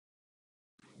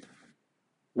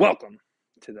Welcome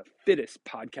to the fittest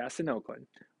podcast in Oakland,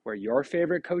 where your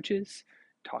favorite coaches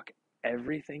talk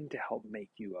everything to help make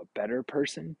you a better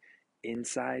person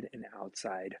inside and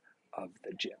outside of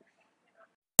the gym.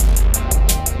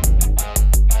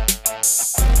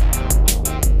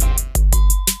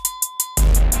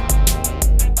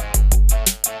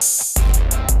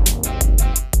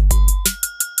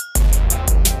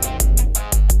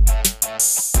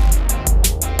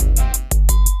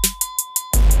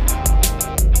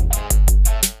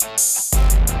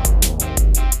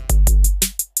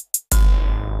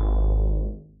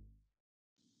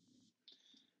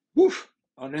 Woof!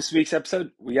 On this week's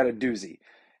episode, we got a doozy.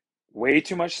 Way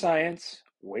too much science,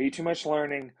 way too much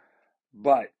learning,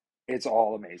 but it's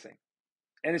all amazing.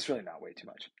 And it's really not way too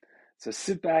much. So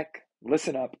sit back,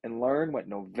 listen up, and learn what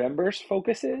November's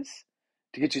focus is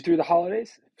to get you through the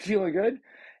holidays, feeling good,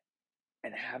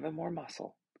 and having more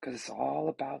muscle, because it's all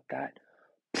about that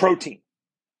protein.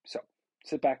 So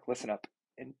sit back, listen up,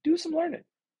 and do some learning.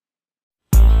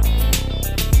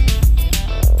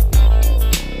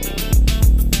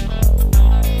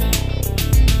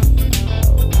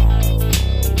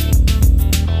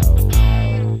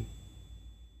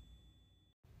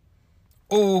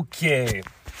 Okay,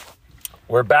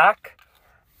 we're back,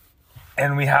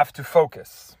 and we have to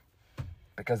focus,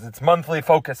 because it's monthly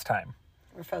focus time.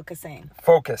 We're focusing.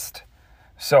 Focused.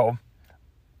 So,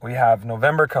 we have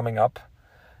November coming up,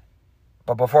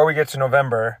 but before we get to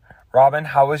November, Robyn,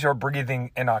 how was your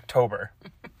breathing in October?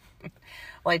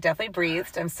 Well, I definitely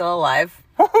breathed. I'm still alive.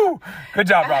 Woohoo! Good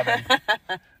job, Robyn.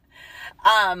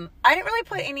 I didn't really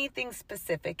put anything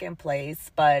specific in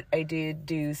place, but I did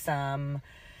do some,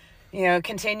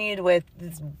 continued with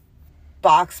this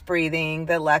box breathing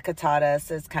that Leka taught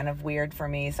us is kind of weird for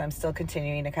me. So I'm still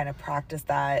continuing to kind of practice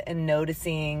that and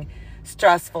noticing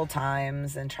stressful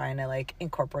times and trying to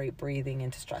incorporate breathing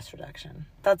into stress reduction.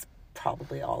 That's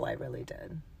probably all I really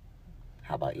did.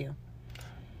 How about you?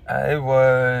 It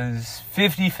was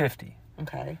 50-50.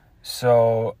 Okay.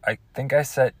 So I think I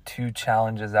set 2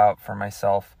 challenges out for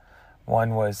myself.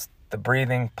 One was the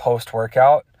breathing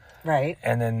post-workout. Right.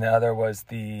 And then the other was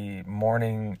the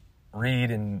morning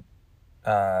read and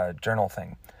journal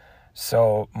thing.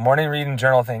 So morning read and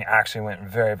journal thing actually went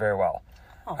very, very well.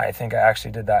 Oh. I think I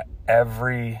actually did that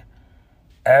every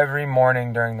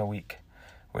morning during the week,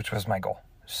 which was my goal.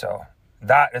 So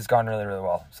that has gone really, really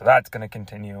well. So that's going to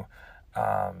continue.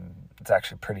 It's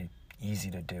actually pretty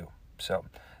easy to do. So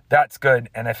that's good.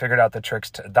 And I figured out the tricks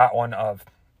to that one of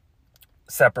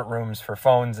separate rooms for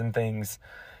phones and things,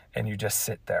 and you just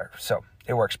sit there. So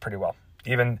it works pretty well.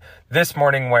 Even this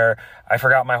morning where I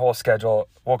forgot my whole schedule,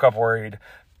 woke up worried,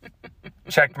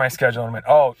 checked my schedule and went,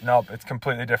 oh, no, it's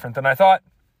completely different than I thought.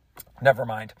 Never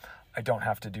mind. I don't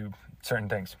have to do certain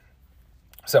things.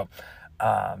 So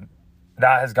that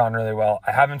has gone really well.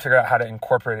 I haven't figured out how to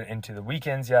incorporate it into the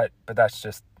weekends yet, but that's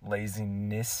just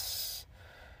laziness.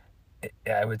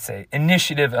 I would say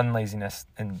initiative and laziness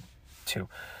in 2.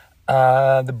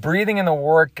 The breathing in the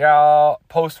workout,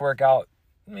 post-workout,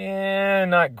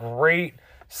 not great.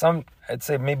 I'd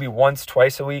say maybe once,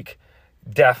 twice a week.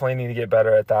 Definitely need to get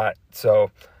better at that.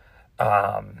 So,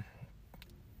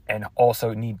 and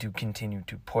also need to continue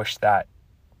to push that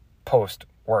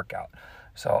post-workout.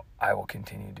 So I will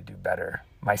continue to do better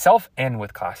myself and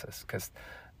with classes, because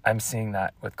I'm seeing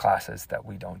that with classes that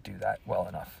we don't do that well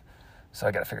enough. So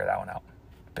I got to figure that one out,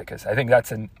 because I think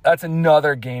that's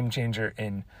another game changer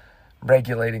in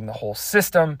regulating the whole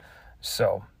system.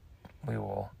 So we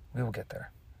will get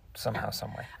there somehow,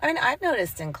 some way. I mean, I've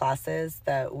noticed in classes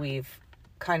that we've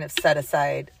kind of set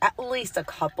aside at least a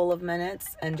couple of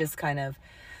minutes and just kind of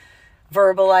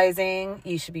verbalizing,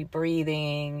 you should be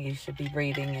breathing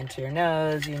into your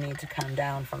nose. You need to come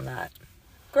down from that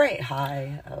great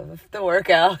high of the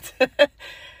workout.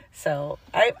 So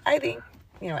I think,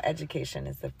 education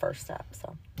is the first step.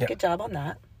 So Good job on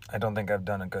that. I don't think I've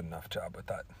done a good enough job with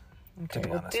that. Okay,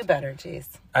 well, do better, geez.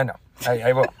 I know.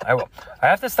 I will. I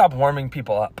have to stop warming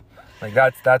people up.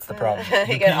 That's the problem.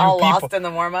 You get all lost in the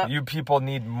warm-up? You people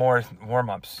need more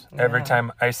warm-ups. Yeah. Every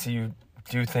time I see you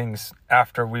do things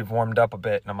after we've warmed up a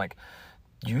bit, and I'm like,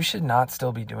 you should not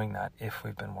still be doing that if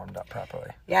we've been warmed up properly.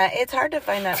 Yeah, it's hard to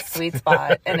find that sweet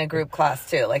spot in a group class,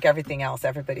 too. Like everything else,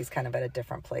 everybody's kind of at a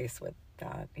different place with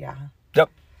that. Yeah. Yep.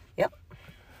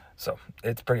 So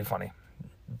it's pretty funny.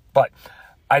 But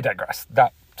I digress.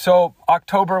 So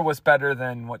October was better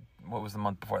than what was the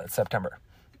month before that? September.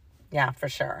 Yeah, for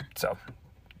sure. So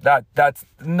that's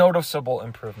noticeable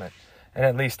improvement. And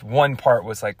at least one part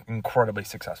was incredibly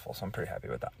successful. So I'm pretty happy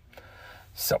with that.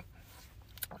 So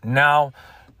now,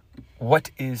 what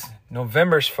is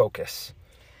November's focus?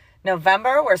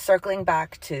 November, we're circling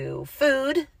back to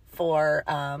food for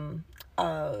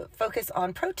focus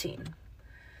on protein.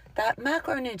 That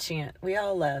macronutrient we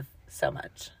all love so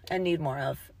much and need more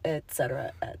of,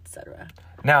 etc., etc.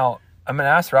 Now, I'm going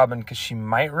to ask Robyn because she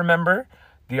might remember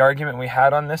the argument we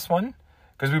had on this one,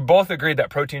 because we both agreed that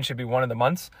protein should be one of the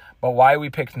months, but why we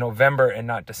picked November and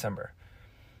not December?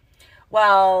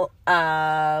 Well,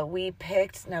 we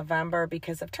picked November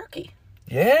because of turkey.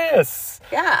 Yes.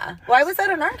 Yeah. Why was that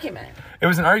an argument? It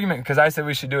was an argument because I said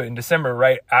we should do it in December,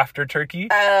 right after turkey,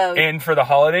 and for the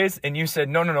holidays, and you said,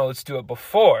 no, let's do it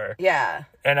before. Yeah.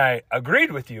 And I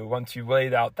agreed with you once you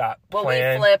laid out that plan.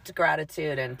 Well, we flipped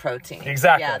gratitude and protein.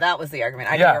 Exactly. Yeah, that was the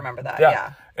argument. I do remember that.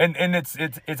 Yeah. And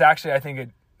it's actually, I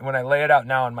think when I lay it out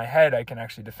now in my head, I can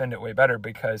actually defend it way better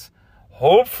because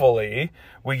hopefully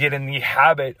we get in the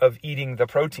habit of eating the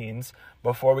proteins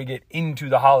before we get into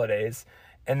the holidays.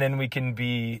 And then we can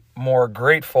be more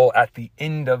grateful at the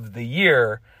end of the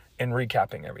year in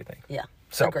recapping everything. Yeah,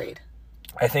 so agreed.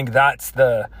 I think that's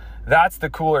the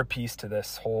cooler piece to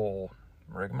this whole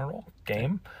rigmarole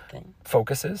game.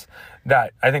 Focuses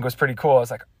that I think was pretty cool. I was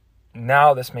like,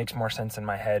 now this makes more sense in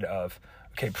my head of,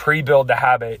 okay, pre-build the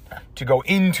habit to go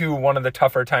into one of the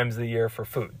tougher times of the year for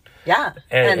food. Yeah,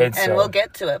 and we'll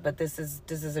get to it, but this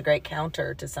is a great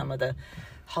counter to some of the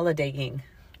holidaying.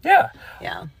 Yeah.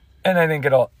 Yeah. And I think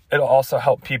it'll also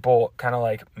help people kind of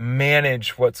like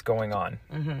manage what's going on,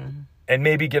 and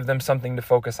maybe give them something to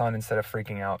focus on instead of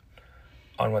freaking out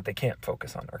on what they can't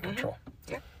focus on or control.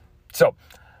 Yeah. So,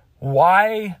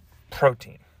 why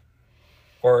protein?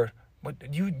 Or what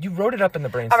you wrote it up in the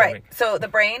brainstorming. All right. So the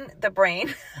brain. Not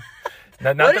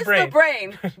what the is brain. the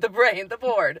brain? The brain, the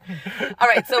board. All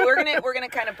right. So we're gonna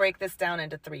kind of break this down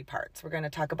into 3 parts. We're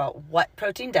gonna talk about what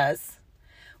protein does,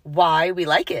 why we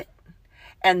like it,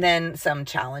 and then some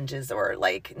challenges or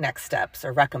like next steps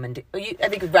or I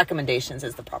think recommendations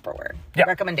is the proper word. Yeah.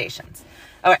 Recommendations.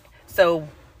 All right. So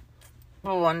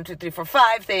 1, 2, 3, 4,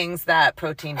 5 things that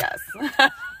protein does.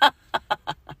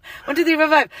 1, 2, 3, 4,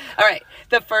 5. All right.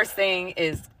 The first thing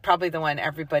is probably the one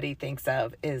everybody thinks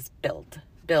of is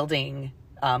building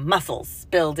muscles,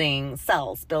 building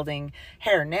cells, building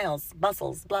hair, nails,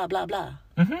 muscles, blah, blah, blah.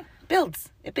 Mm-hmm. It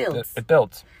builds. It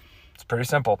builds. It's pretty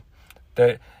simple.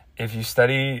 If you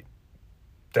study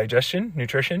digestion,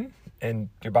 nutrition in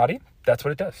your body, that's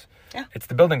what it does. Yeah. It's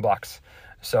the building blocks.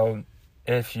 So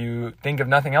if you think of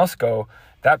nothing else,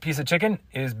 that piece of chicken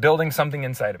is building something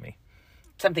inside of me.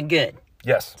 Something good.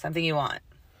 Yes. Something you want.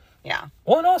 Yeah.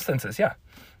 Well, in all senses, yeah.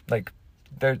 Like,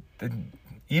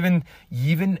 even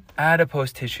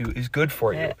adipose tissue is good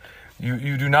for you.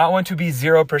 You do not want to be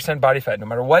 0% body fat, no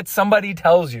matter what somebody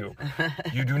tells you.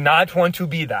 You do not want to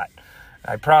be that.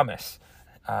 I promise.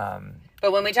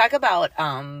 But when we talk about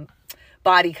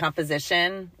body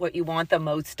composition, what you want the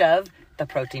most of, the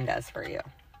protein does for you,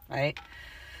 right?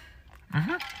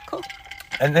 Mm-hmm. Cool.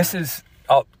 And this is,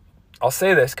 I'll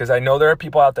say this because I know there are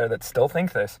people out there that still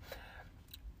think this.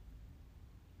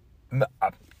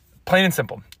 Plain and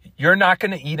simple. You're not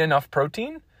going to eat enough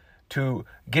protein to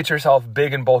get yourself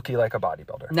big and bulky like a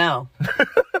bodybuilder. No.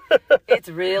 It's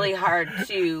really hard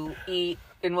to eat,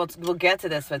 and we'll get to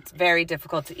this, but it's very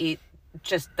difficult to eat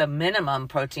just the minimum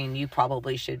protein you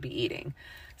probably should be eating.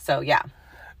 So yeah.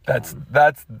 That's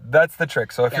the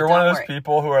trick. So if you're one of those worry.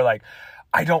 people who are like,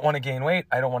 I don't want to gain weight,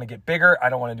 I don't want to get bigger, I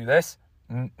don't want to do this.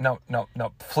 No.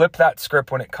 Flip that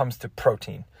script when it comes to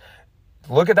protein.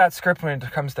 Look at that script when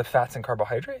it comes to fats and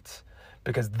carbohydrates,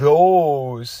 because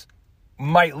those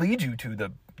might lead you to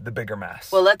the bigger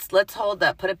mass. Well, let's hold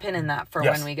that. Put a pin in that for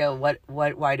Yes. when we go,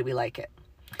 why do we like it?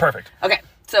 Perfect. Okay.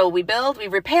 So we build, we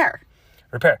repair.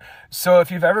 So if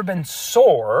you've ever been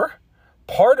sore,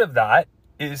 part of that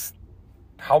is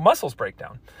how muscles break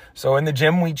down. So in the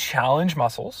gym, we challenge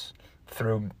muscles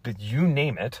through, you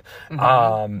name it,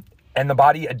 and the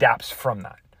body adapts from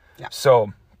that. Yeah.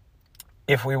 So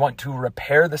if we want to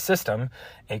repair the system,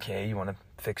 aka you want to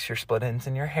fix your split ends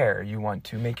in your hair, you want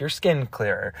to make your skin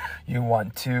clearer, you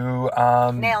want to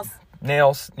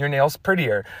your nails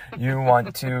prettier, you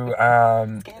want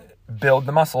to build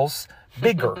the muscles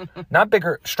bigger, not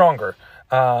bigger, stronger,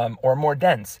 or more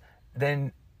dense,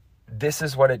 then this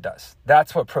is what it does.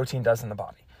 That's what protein does in the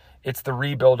body. It's the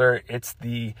rebuilder. It's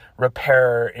the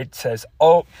repairer. It says,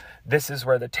 oh, this is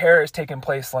where the tear is taking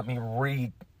place. Let me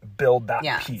rebuild that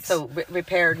piece. So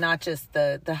repair not just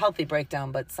the healthy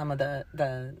breakdown, but some of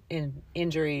the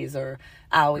injuries or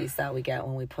owies that we get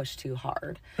when we push too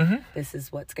hard. Mm-hmm. This is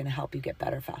what's going to help you get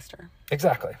better faster.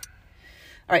 Exactly.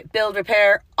 All right, build,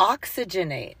 repair,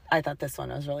 oxygenate. I thought this one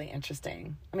was really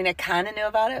interesting. I mean, I kind of knew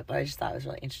about it, but I just thought it was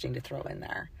really interesting to throw in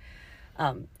there.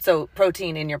 So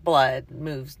protein in your blood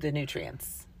moves the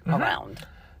nutrients around.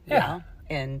 Yeah.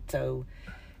 And so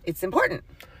it's important.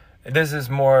 This is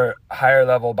more higher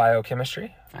level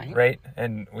biochemistry, Right. right?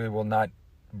 And we will not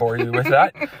bore you with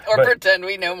that. Or pretend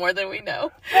we know more than we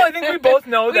know. Well, I think we both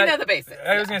know that. We know the basics.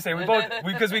 I was going to say,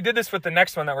 because we did this with the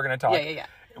next one that we're going to talk. Yeah.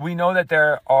 We know that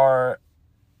there are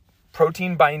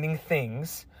protein binding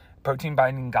things. Protein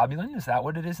binding globulin, is that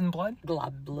what it is in blood?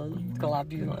 Globulin.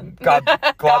 Globulin.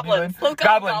 Goblins. Let's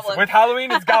call them goblins. With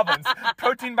Halloween, it's goblins.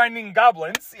 Protein binding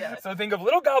goblins. Yes. So think of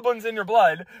little goblins in your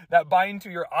blood that bind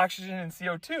to your oxygen and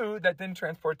CO2 that then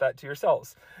transport that to your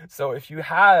cells. So if you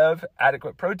have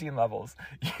adequate protein levels,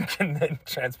 you can then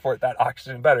transport that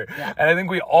oxygen better. Yeah. And I think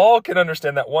we all can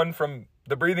understand that, one, from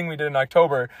the breathing we did in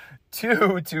October,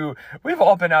 two, we've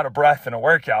all been out of breath in a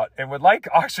workout and would like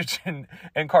oxygen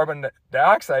and carbon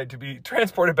dioxide to be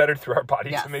transported better through our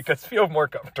body to make us feel more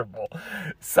comfortable.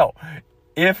 So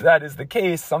if that is the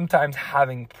case, sometimes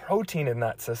having protein in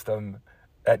that system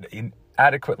at an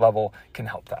adequate level can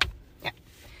help that. Yeah.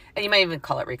 And you might even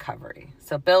call it recovery.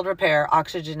 So build, repair,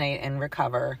 oxygenate, and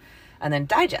recover, and then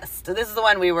digest. So this is the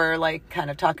one we were like kind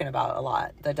of talking about a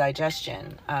lot, the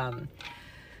digestion.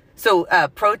 So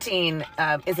protein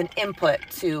is an input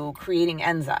to creating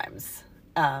enzymes,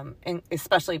 and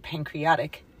especially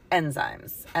pancreatic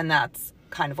enzymes. And that's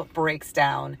kind of what breaks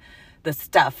down the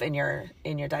stuff in your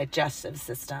digestive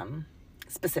system,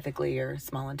 specifically your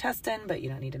small intestine, but you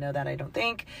don't need to know that, I don't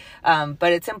think.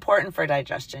 But it's important for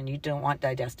digestion. You don't want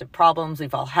digestive problems.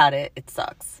 We've all had it. It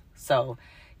sucks. So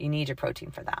you need your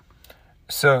protein for that.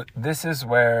 So this is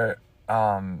where,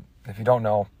 if you don't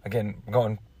know, again,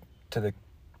 going to the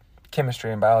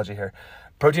chemistry and biology here,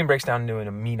 protein breaks down into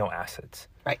amino acids.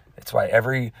 Right. It's why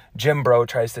every gym bro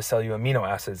tries to sell you amino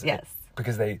acids. Yes.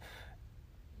 Because they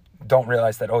don't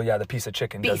realize that, the piece of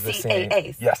chicken does the same.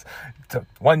 BCAAs. Yes. So,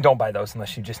 one, don't buy those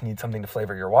unless you just need something to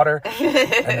flavor your water.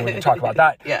 And then we can talk about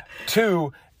that. Yeah.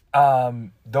 Two,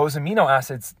 those amino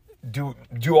acids do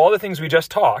all the things we just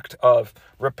talked of: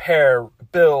 repair,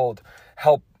 build,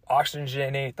 help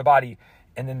oxygenate the body.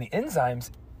 And then the enzymes,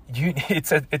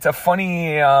 it's a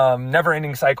funny,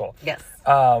 never-ending cycle. Yes.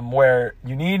 Where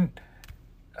you need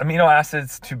amino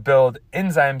acids to build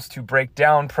enzymes to break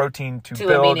down protein to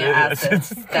build amino acids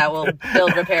that will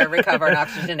build, repair, recover, and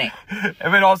oxygenate.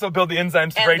 And then also build the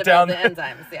enzymes to break down the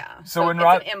enzymes. Yeah. So when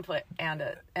it's an input and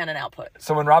an output.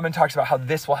 So when Robyn talks about how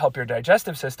this will help your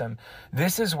digestive system,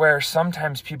 this is where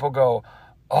sometimes people go,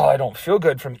 "Oh, I don't feel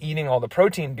good from eating all the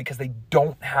protein," because they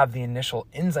don't have the initial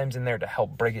enzymes in there to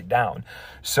help break it down.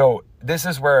 So this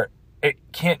is where it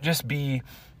can't just be,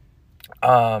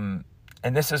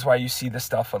 and this is why you see the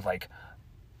stuff with like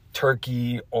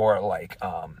turkey or like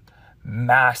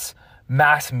mass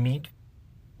meat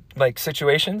like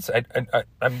situations.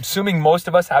 I'm assuming most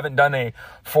of us haven't done a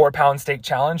 4-pound steak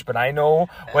challenge, but I know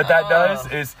what that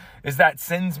does is that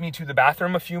sends me to the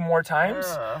bathroom a few more times.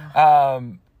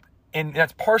 And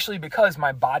that's partially because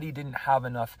my body didn't have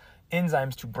enough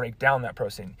enzymes to break down that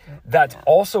protein. That's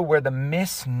also where the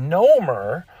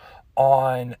misnomer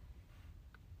on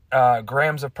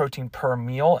grams of protein per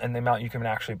meal and the amount you can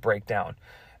actually break down.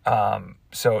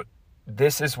 So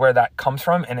this is where that comes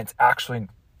from. And it's actually,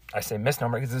 I say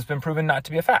misnomer because it's been proven not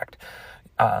to be a fact.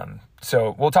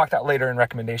 So we'll talk that later in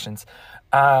recommendations.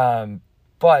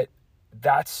 But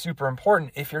that's super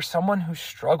important. If you're someone who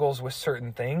struggles with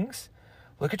certain things,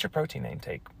 look at your protein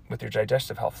intake with your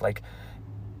digestive health. Like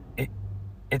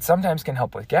it sometimes can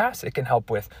help with gas. It can help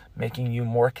with making you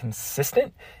more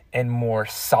consistent and more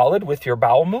solid with your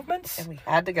bowel movements. And we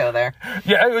had to go there.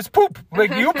 Yeah, it was poop.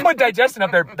 Like you put digestion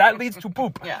up there, that leads to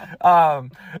poop. Yeah.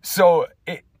 So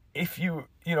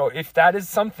if that is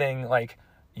something like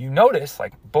you notice,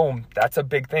 like boom, that's a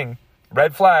big thing.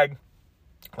 Red flag.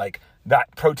 Like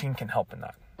that protein can help in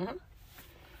that. Mm-hmm.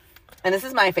 And this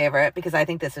is my favorite because I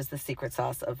think this is the secret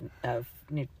sauce of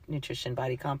nutrition,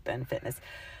 body comp, and fitness.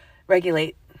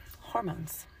 Regulate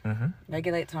hormones. Mm-hmm.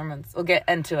 Regulates hormones. We'll get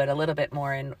into it a little bit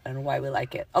more and why we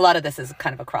like it. A lot of this is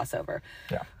kind of a crossover.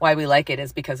 Yeah. Why we like it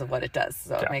is because of what it does.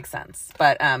 So it makes sense.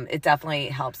 But it definitely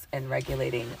helps in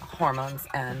regulating hormones.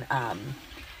 And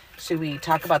should we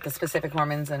talk about the specific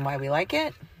hormones and why we like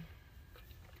it?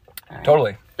 All right.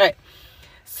 Totally. All right.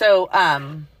 So,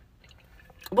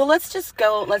 well,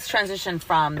 let's transition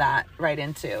from that right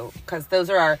into, because those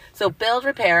are build,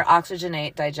 repair,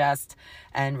 oxygenate, digest,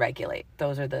 and regulate.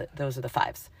 Those are the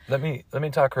fives. Let me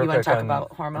talk real quick on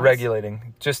about hormones?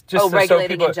 Regulating. Just regulating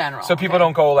people, in general. So people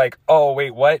don't go like, "Oh,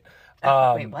 wait, what?"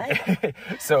 Wait, what?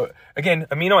 So again,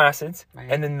 amino acids, Right.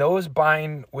 and then those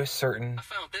bind with certain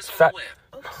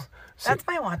That's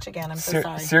my watch again. I'm so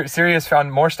sorry. Siri has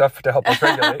found more stuff to help us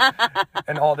regulate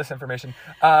and all this information.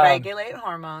 Regulate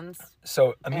hormones.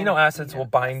 So amino acids will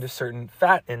bind to certain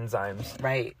fat enzymes.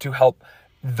 Right. To help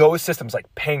those systems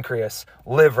like pancreas,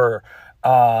 liver,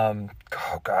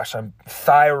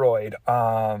 thyroid.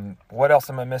 What else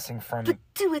am I missing from?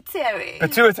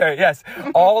 Pituitary, yes.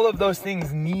 All of those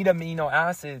things need amino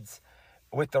acids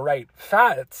with the right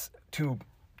fats to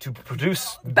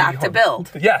produce back to build.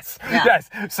 Yes. Yeah. Yes.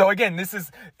 So again,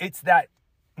 it's that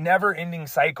never ending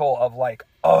cycle of like,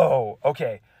 oh,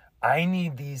 okay, I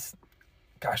need these,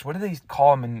 gosh, what do they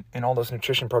call them in all those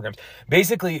nutrition programs?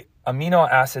 Basically, amino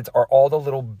acids are all the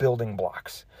little building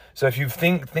blocks. So if you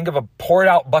think of a poured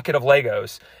out bucket of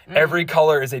Legos, every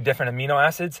color is a different amino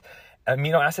acid, and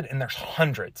there's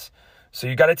hundreds. So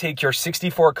you got to take your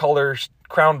 64 colors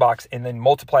crown box and then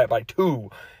multiply it by 2,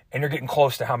 and you're getting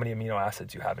close to how many amino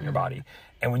acids you have in your body.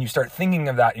 And when you start thinking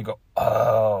of that, you go,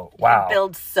 oh, wow. You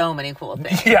build so many cool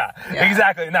things. Yeah,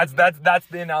 exactly. And that's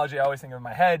the analogy I always think of in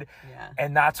my head. Yeah.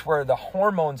 And that's where the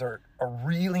hormones are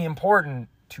really important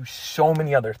to so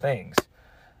many other things.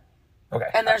 Okay.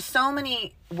 And there's so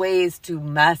many ways to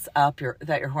mess up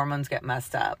that your hormones get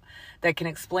messed up that can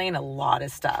explain a lot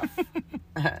of stuff.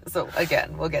 So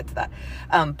again, we'll get to that.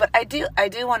 But I do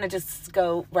want to just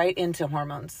go right into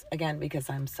hormones again, because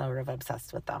I'm sort of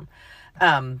obsessed with them.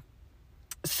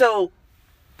 So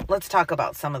let's talk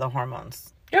about some of the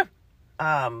hormones. Yeah.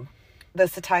 The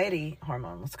satiety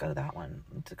hormone. Let's go to that one.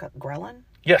 Ghrelin?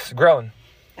 Yes, ghrelin.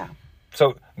 Yeah.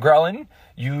 So ghrelin,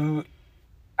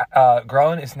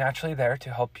 ghrelin is naturally there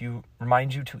to help you,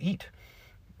 remind you to eat.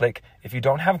 Like, if you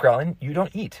don't have ghrelin, you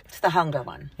don't eat. It's the hunger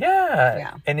one.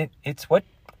 Yeah. And it's what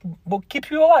will keep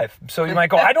you alive. So you might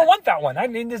go, I don't want that one. I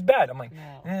need this bad. I'm like, no,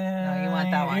 you want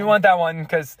that one. You want that one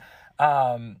because,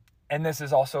 and this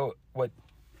is also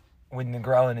when the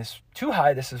ghrelin is too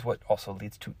high, this is what also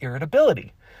leads to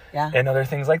irritability. Yeah. And other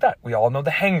things like that. We all know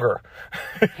the hanger.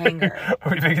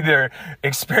 We've either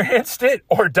experienced it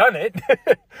or done it.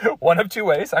 One of two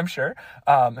ways, I'm sure.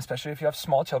 Especially if you have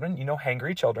small children,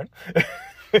 hangry children.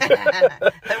 And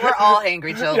we're all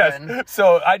hangry children. Yes.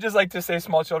 So I just like to say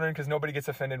small children because nobody gets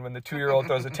offended when the 2-year-old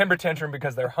throws a temper tantrum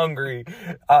because they're hungry.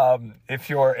 If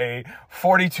you're a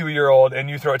 42-year-old and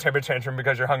you throw a temper tantrum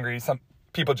because you're hungry, some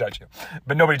people judge you,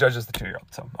 but nobody judges the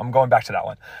 2-year-old. So I'm going back to that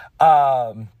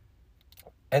one.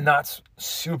 And that's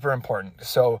super important.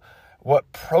 So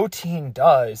what protein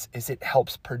does is it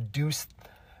helps produce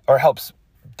or helps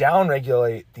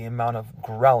downregulate the amount of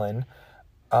ghrelin,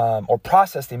 or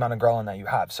process the amount of ghrelin that you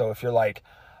have. So if you're like,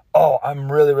 oh, I'm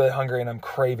really, really hungry and I'm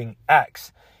craving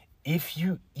X, if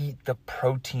you eat the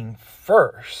protein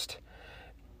first,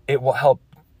 it will help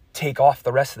take off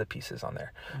the rest of the pieces on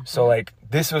there. Mm-hmm. So like,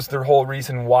 this was the whole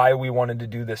reason why we wanted to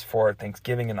do this for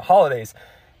Thanksgiving and the holidays.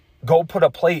 Go put a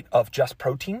plate of just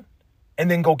protein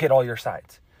and then go get all your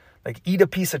sides. Like, eat a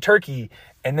piece of turkey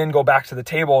and then go back to the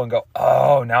table and go,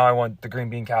 oh, now I want the green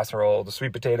bean casserole, the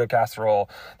sweet potato casserole,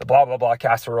 the blah, blah, blah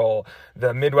casserole,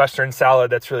 the Midwestern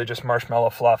salad that's really just marshmallow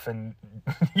fluff and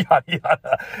yada,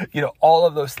 yada. All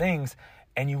of those things.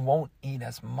 And you won't eat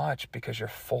as much because you're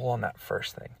full on that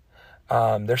first thing.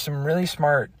 There's some really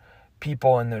smart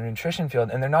people in the nutrition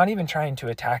field, and they're not even trying to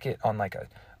attack it on like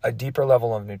a deeper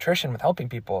level of nutrition with helping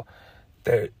people.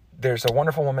 There's a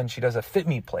wonderful woman, she does a fit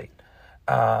me plate.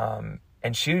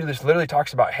 And she just literally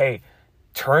talks about, hey,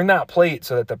 turn that plate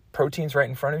so that the protein's right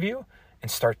in front of you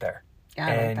and start there. Yeah,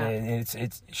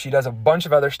 and she does a bunch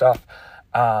of other stuff.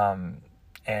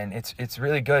 And it's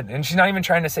really good. And she's not even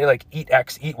trying to say like, eat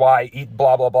X, eat Y, eat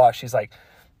blah, blah, blah. She's like,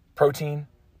 protein,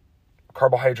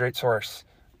 carbohydrate source,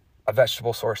 a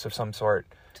vegetable source of some sort.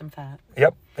 Some fat.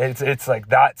 Yep. It's like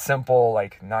that simple,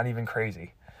 like not even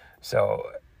crazy.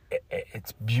 So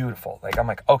it's beautiful. Like, I'm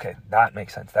like, okay, that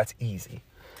makes sense. That's easy.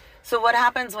 So what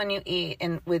happens when you eat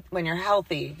when you're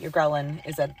healthy, your ghrelin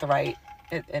is at the right,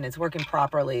 and it's working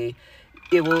properly,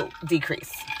 it will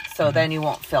decrease. So then you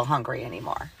won't feel hungry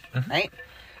anymore, right?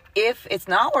 If it's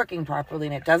not working properly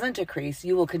and it doesn't decrease,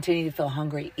 you will continue to feel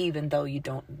hungry even though you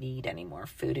don't need any more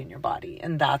food in your body.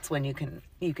 And that's when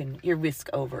you risk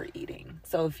overeating.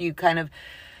 So if you kind of,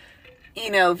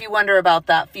 if you wonder about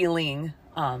that feeling,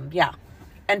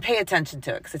 and pay attention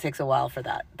to it, because it takes a while for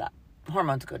that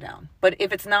hormone to go down. But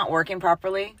if it's not working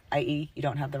properly, i.e. you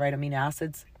don't have the right amino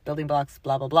acids, building blocks,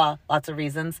 blah, blah, blah, lots of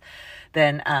reasons,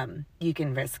 then you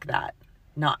can risk that,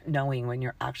 not knowing when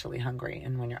you're actually hungry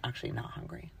and when you're actually not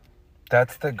hungry.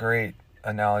 That's the great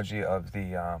analogy of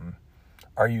the,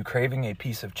 are you craving a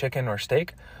piece of chicken or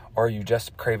steak, or are you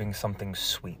just craving something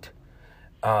sweet?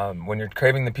 When you're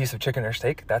craving the piece of chicken or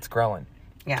steak, that's ghrelin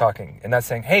talking. And that's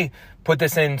saying, hey, put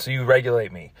this in so you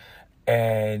regulate me.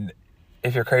 And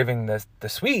if you're craving the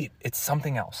sweet, it's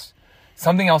something else.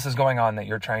 Something else is going on that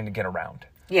you're trying to get around.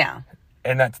 Yeah.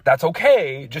 And that's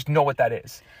okay. Just know what that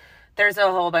is. There's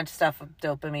a whole bunch of stuff with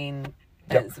dopamine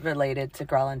is related to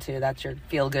ghrelin too. That's your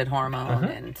feel-good hormone.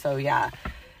 And so, yeah,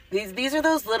 these are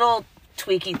those little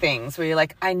tweaky things where you're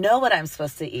like, I know what I'm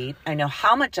supposed to eat. I know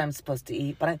how much I'm supposed to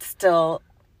eat, but it's still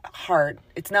hard.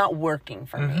 It's not working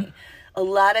for me. A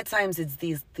lot of times it's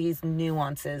these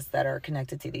nuances that are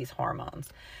connected to these hormones.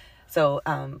 So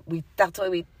that's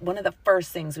why one of the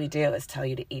first things we do is tell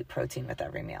you to eat protein with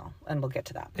every meal, and we'll get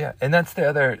to that. Yeah, and that's the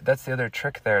other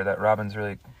trick there that Robyn's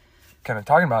really kind of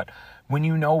talking about. When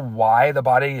you know why the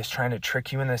body is trying to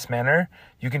trick you in this manner,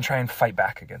 you can try and fight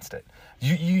back against it.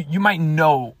 You might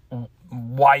know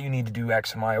why you need to do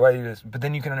X and Y, why you do this, but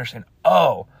then you can understand,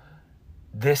 oh,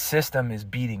 this system is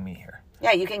beating me here.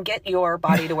 Yeah, you can get your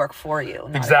body to work for you,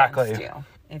 not exactly. against you.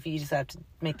 If you just have to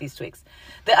make these tweaks.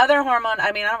 The other hormone,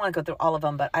 I mean, I don't want to go through all of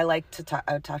them, but I like to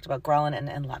I talked about ghrelin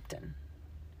and leptin.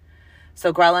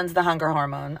 So ghrelin's the hunger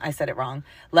hormone. I said it wrong.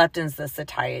 Leptin's the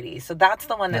satiety. So that's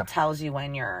the one that tells you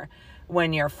when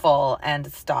you're full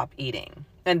and stop eating.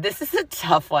 And this is a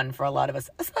tough one for a lot of us,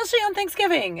 especially on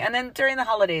Thanksgiving and then during the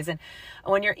holidays. And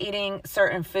when you're eating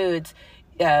certain foods,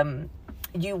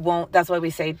 you won't, that's why we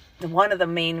say, one of the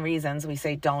main reasons we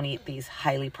say don't eat these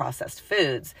highly processed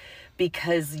foods,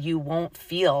 because you won't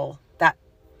feel that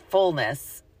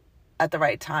fullness at the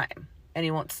right time and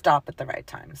you won't stop at the right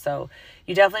time. So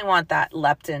you definitely want that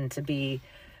leptin to be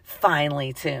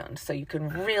finely tuned so you can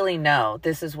really know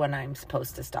this is when I'm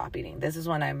supposed to stop eating. This is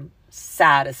when I'm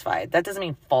satisfied. That doesn't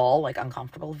mean full, like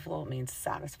uncomfortable full. It means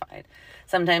satisfied.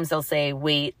 Sometimes they'll say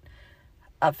wait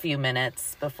a few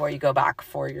minutes before you go back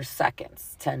for your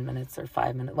seconds, 10 minutes or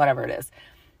 5 minutes, whatever it is,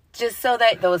 just so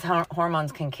that those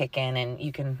hormones can kick in and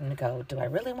you can go, do I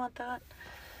really want that?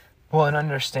 Well, and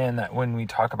understand that when we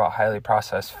talk about highly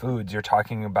processed foods, you're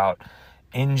talking about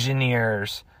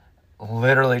engineers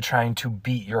literally trying to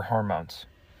beat your hormones.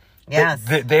 Yes.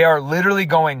 They are literally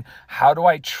going, how do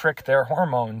I trick their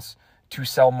hormones to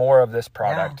sell more of this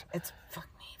product? Yeah, it's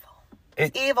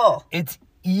fucking evil. It's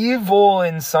evil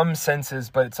in some senses,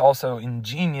 but it's also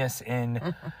ingenious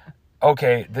in,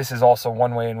 okay, this is also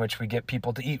one way in which we get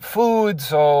people to eat food,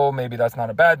 so maybe that's not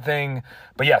a bad thing.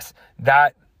 But yes,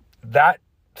 that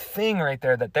thing right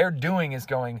there that they're doing is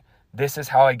going, this is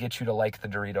how I get you to like the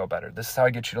Dorito better. This is how I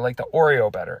get you to like the Oreo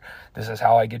better. This is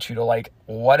how I get you to like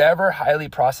whatever highly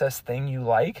processed thing you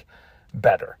like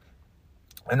better.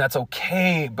 And that's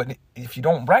okay, but if you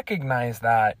don't recognize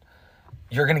that,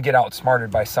 you're going to get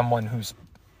outsmarted by someone who's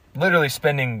literally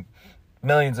spending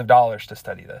millions of dollars to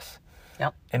study this.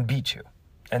 Yep. And beat you.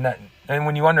 And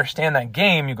when you understand that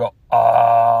game, you go,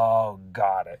 oh,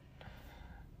 got it.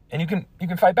 And you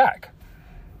can fight back.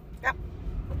 Yep.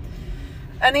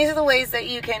 And these are the ways that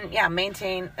you can,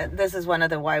 maintain. This is one of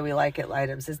the why we like it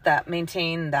items, is that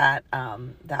maintain that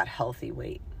healthy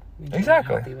weight.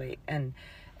 Exactly. Healthy weight and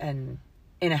in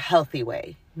a healthy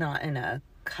way, not in a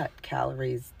cut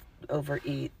calories,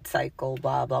 overeat cycle,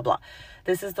 blah blah blah.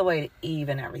 This is the way to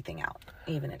even everything out.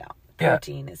 Even it out.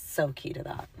 Protein is so key to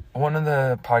that. One of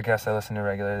the podcasts I listen to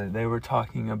regularly, they were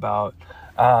talking about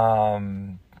how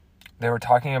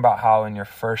in your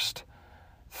first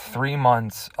 3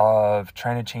 months of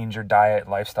trying to change your diet,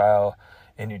 lifestyle,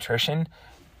 and nutrition,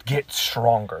 get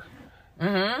stronger.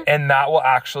 Mm-hmm. And that will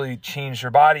actually change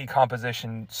your body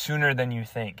composition sooner than you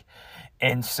think.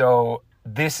 And so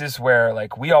this is where,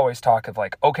 like, we always talk of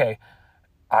like, okay,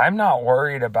 I'm not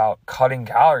worried about cutting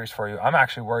calories for you. I'm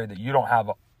actually worried that you don't have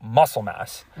muscle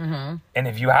mass. Mm-hmm. And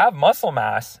if you have muscle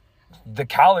mass, the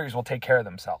calories will take care of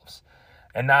themselves.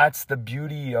 And that's the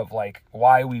beauty of like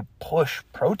why we push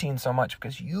protein so much,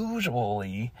 because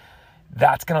usually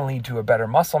that's going to lead to a better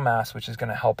muscle mass, which is going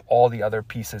to help all the other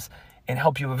pieces and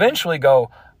help you eventually go,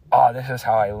 oh, this is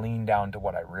how I lean down to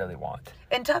what I really want.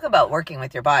 And talk about working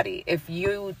with your body. If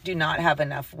you do not have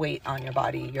enough weight on your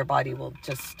body will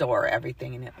just store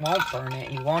everything and it won't burn it.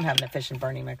 And you won't have an efficient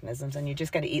burning mechanisms. And you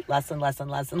just got to eat less and less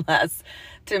and less and less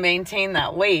to maintain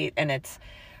that weight. And it's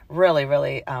really,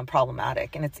 really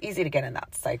problematic. And it's easy to get in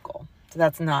that cycle. So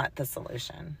that's not the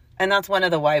solution. And that's one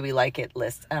of the why we like it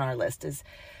list on our list is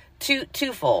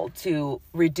twofold: to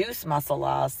reduce muscle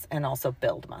loss and also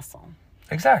build muscle.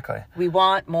 Exactly. We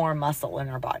want more muscle in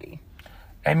our body.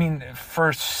 I mean,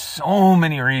 for so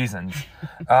many reasons.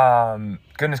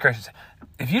 Goodness gracious.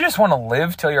 If you just want to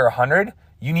live till you're 100,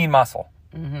 you need muscle.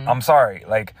 Mm-hmm. I'm sorry.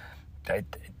 Like,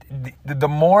 the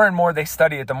more and more they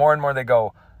study it, the more and more they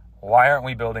go, why aren't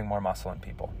we building more muscle in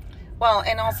people? Well,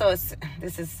 and also, this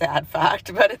is a sad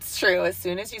fact, but it's true. As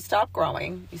soon as you stop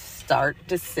growing, you start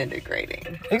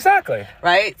disintegrating. Exactly.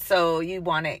 Right? So you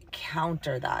want to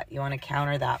counter that. You want to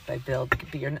counter that by so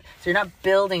you're not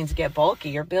building to get bulky.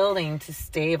 You're building to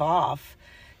stave off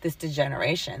this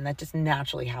degeneration that just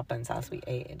naturally happens as we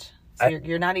age. So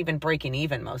you're not even breaking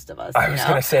even, most of us. I was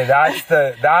going to say,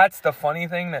 that's the funny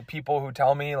thing, that people who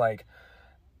tell me, like,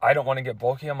 I don't want to get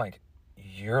bulky, I'm like,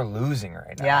 you're losing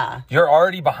right now. Yeah. You're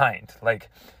already behind. Like,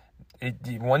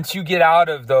 once you get out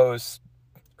of those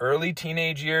early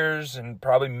teenage years and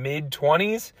probably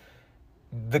mid-20s,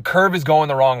 the curve is going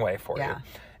the wrong way for you.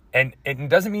 And it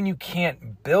doesn't mean you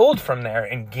can't build from there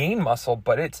and gain muscle,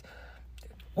 but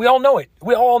we all know it.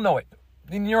 We all know it.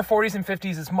 In your 40s and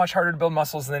 50s, it's much harder to build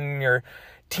muscles than in your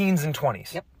teens and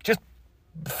 20s. Yep. Just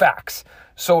facts.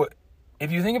 So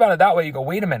if you think about it that way, you go,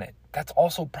 wait a minute, that's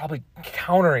also probably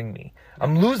countering me.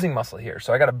 I'm losing muscle here,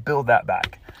 so I got to build that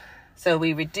back. So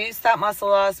we reduce that muscle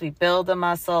loss, we build the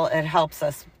muscle. It helps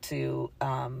us to,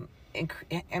 the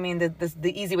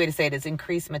easy way to say it is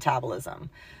increase metabolism,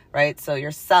 right? So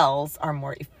your cells are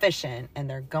more efficient and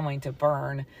they're going to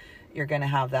burn. You're going to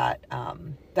have that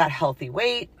healthy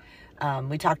weight.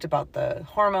 We talked about the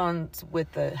hormones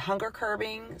with the hunger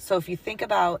curbing. So if you think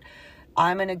about,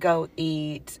 I'm going to go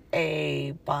eat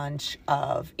a bunch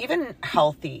of even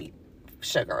healthy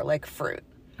sugar, like fruit.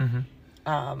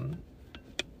 Mm-hmm.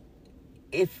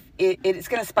 If it's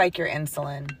going to spike your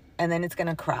insulin, and then it's going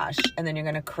to crash, and then you're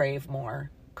going to crave more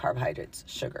carbohydrates,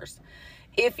 sugars.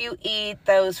 If you eat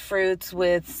those fruits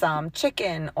with some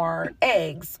chicken or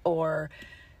eggs or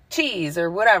cheese or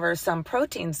whatever, some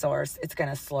protein source, it's going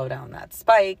to slow down that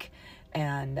spike,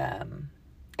 and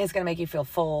it's going to make you feel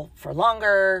full for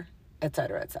longer, et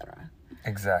cetera, et cetera.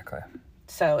 Exactly.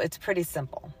 So it's pretty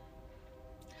simple.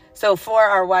 So for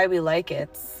our why we like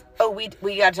it,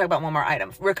 we got to talk about one more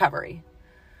item, recovery.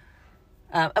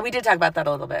 And we did talk about that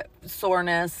a little bit.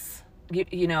 Soreness,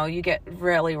 you get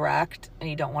really wrecked and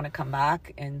you don't want to come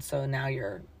back. And so now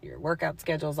your workout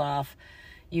schedule's off.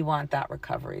 You want that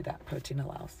recovery that protein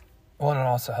allows. Well, and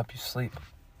it'll also help you sleep.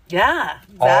 Yeah,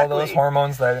 exactly. All those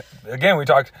hormones that, again, we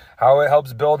talked how it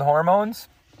helps build hormones,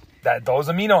 that those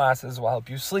amino acids will help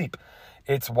you sleep.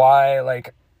 It's why,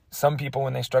 like, some people,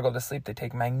 when they struggle to sleep, they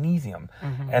take magnesium.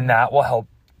 Mm-hmm. And that will help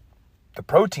the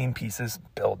protein pieces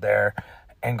build there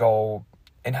and go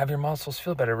and have your muscles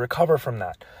feel better, recover from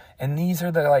that. And these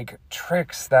are the, like,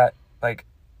 tricks that, like,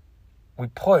 we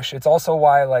push. It's also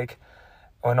why, like,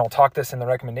 and I'll talk this in the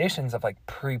recommendations of, like,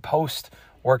 pre-post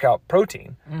workout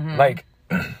protein. Mm-hmm. Like,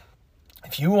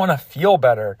 if you want to feel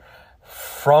better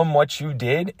from what you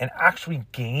did and actually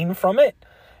gain from it,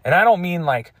 and I don't mean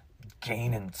like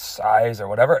gain in size or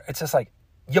whatever, it's just like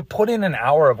you put in an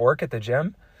hour of work at the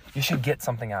gym, you should get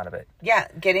something out of it. Yeah,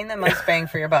 getting the most bang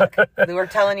for your buck. We're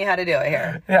telling you how to do it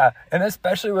here. Yeah, and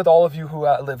especially with all of you who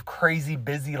live crazy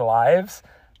busy lives,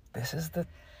 this is the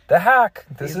hack.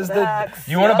 This is the hacks.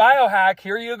 You want a biohack,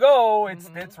 here you go.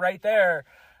 It's right there.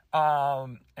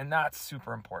 And that's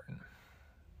super important.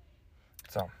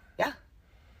 So yeah.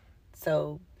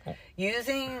 So a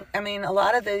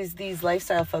lot of these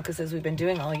lifestyle focuses we've been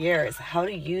doing all year is how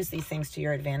to use these things to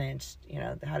your advantage.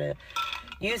 How to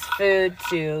use food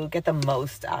to get the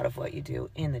most out of what you do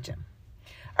in the gym.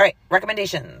 All right,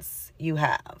 recommendations. You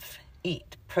have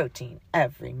eat protein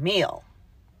every meal.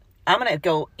 I'm going to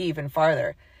go even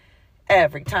farther.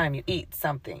 Every time you eat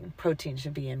something, protein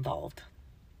should be involved.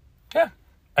 Yeah,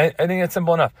 I think it's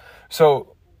simple enough.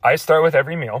 So I start with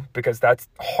every meal because that's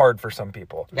hard for some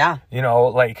people. Yeah.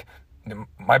 Like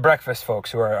my breakfast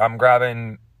folks I'm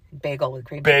grabbing bagel with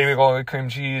cream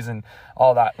cheese and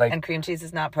all that. Like, and cream cheese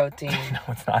is not protein. No,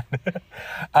 it's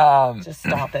not. Just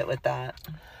stop it with that.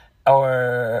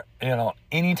 Or,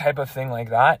 any type of thing like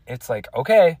that. It's like,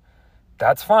 okay,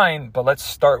 that's fine, but let's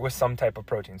start with some type of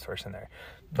protein source in there.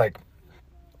 Like,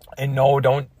 and no,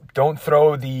 don't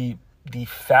throw the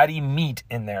fatty meat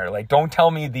in there. Like, don't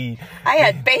tell me I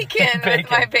had bacon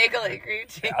with my bagel and cream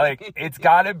cheese. Like, it's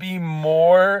got to be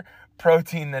more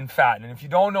protein than fat. And if you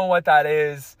don't know what that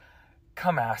is,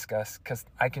 come ask us, because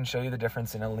I can show you the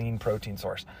difference in a lean protein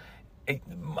source.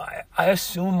 I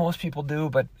assume most people do,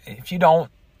 but if you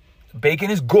don't, bacon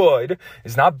is good.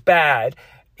 It's not bad.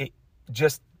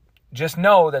 Just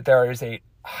know that there is a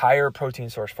higher protein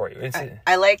source for you.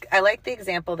 I like the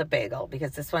example of the bagel,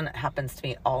 because this one happens to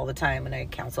me all the time when I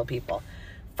counsel people.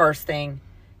 First thing,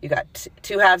 you got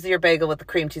two halves of your bagel with the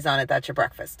cream cheese on it. That's your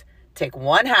breakfast. Take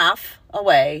one half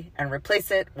away and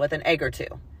replace it with an egg or two.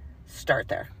 Start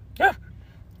there. Yeah.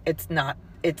 It's not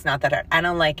It's not that hard. I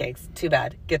don't like eggs. Too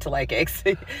bad. Get to like eggs.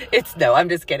 No, I'm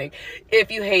just kidding.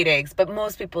 If you hate eggs, but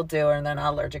most people do, and they're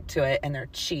not allergic to it, and they're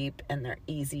cheap, and they're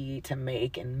easy to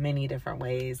make in many different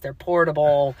ways. They're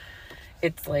portable.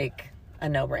 It's like a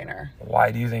no-brainer.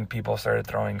 Why do you think people started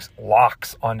throwing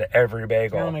lox onto every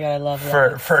bagel? Oh my God, I love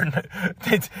lox.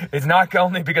 It's not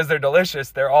only because they're delicious,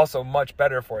 they're also much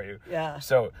better for you. Yeah.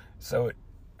 So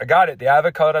I got it. The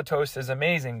avocado toast is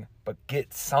amazing, but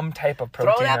get some type of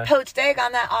protein. Throw that poached egg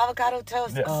on that avocado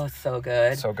toast. Yes. Oh, so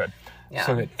good. So good. Yeah.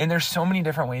 So good. And there's so many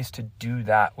different ways to do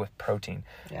that with protein.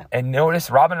 Yeah. And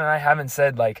notice Robyn and I haven't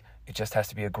said like it just has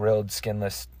to be a grilled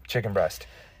skinless chicken breast.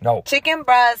 No. Chicken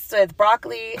breast with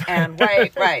broccoli and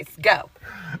white rice. Go.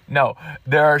 No.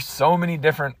 There are so many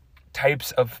different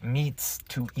types of meats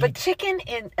to eat. But chicken,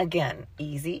 again,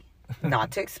 easy,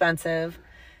 not too expensive,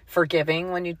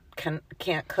 forgiving when you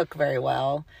can't cook very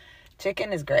well.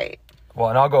 Chicken is great. Well,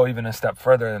 and I'll go even a step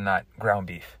further than that. Ground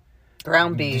beef.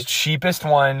 Ground beef. The cheapest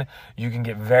one. You can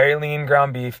get very lean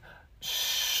ground beef,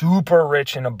 super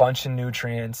rich in a bunch of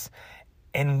nutrients.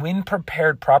 And when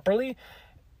prepared properly,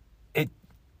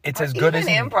 it's as good as...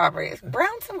 Even improperly.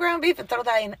 Brown some ground beef and throw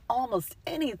that in almost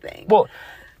anything. Well,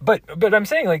 but I'm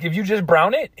saying, like, if you just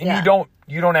brown it and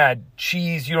you don't add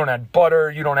cheese, you don't add butter,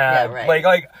 you don't add...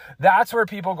 Like, that's where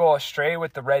people go astray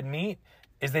with the red meat,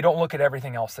 is they don't look at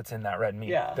everything else that's in that red meat.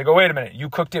 Yeah. They go, wait a minute,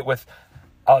 you cooked it with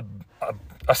a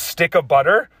stick of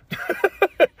butter?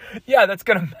 Yeah, that's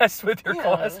going to mess with your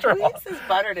cholesterol. Who uses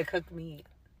butter to cook meat?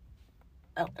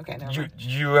 Oh, okay, never mind.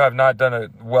 You have not done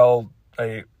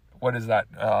what is that?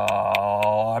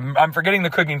 I'm forgetting the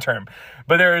cooking term,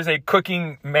 but there is a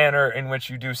cooking manner in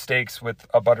which you do steaks with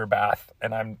a butter bath,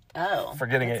 and I'm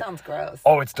forgetting it. Sounds gross.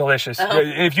 Oh, it's delicious.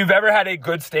 If you've ever had a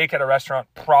good steak at a restaurant,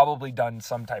 probably done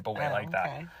some type of way like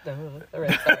that.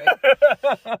 Okay. Sorry.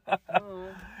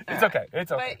 It's okay.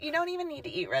 It's okay. But you don't even need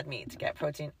to eat red meat to get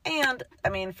protein. And, I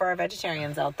mean, for our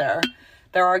vegetarians out there,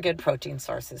 there are good protein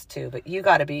sources too, but you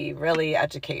got to really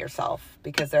educate yourself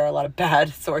because there are a lot of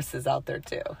bad sources out there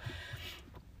too.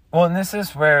 Well, and this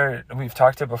is where we've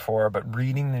talked it before, but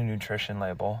reading the nutrition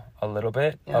label a little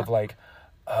bit of like,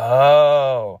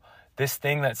 oh, this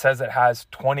thing that says it has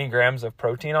 20 grams of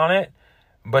protein on it,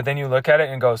 but then you look at it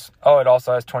and it goes, oh, it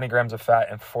also has 20 grams of fat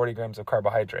and 40 grams of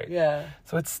carbohydrate. Yeah.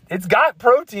 So it's got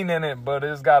protein in it, but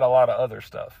it's got a lot of other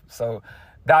stuff. So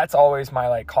that's always my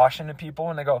like caution to people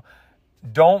when they go,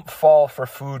 don't fall for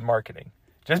food marketing.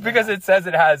 Just because it says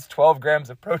it has 12 grams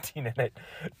of protein in it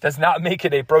does not make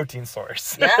it a protein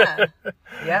source. Yeah.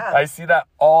 Yeah. I see that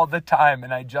all the time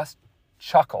and I just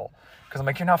chuckle because I'm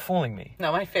like, you're not fooling me.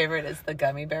 No, my favorite is the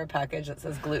gummy bear package that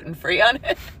says gluten-free on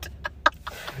it.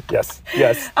 Yes.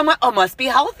 I'm like, oh, must be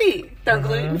healthy. They're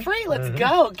gluten-free. Let's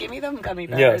go. Give me them gummy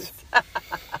bears. Yes.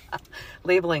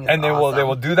 Labeling is and they awesome.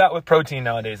 will do that with protein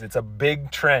nowadays. It's a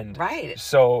big trend. Right.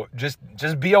 So just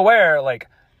be aware, like,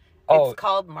 it's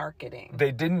called marketing.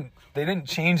 They didn't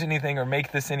change anything or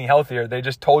make this any healthier. They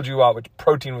just told you which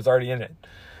protein was already in it.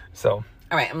 So.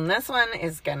 All right, and this one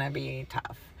is gonna be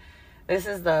tough. This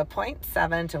is the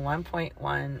 0.7 to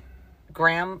 1.1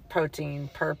 gram protein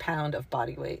per pound of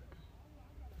body weight.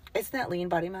 Isn't that lean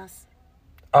body mass?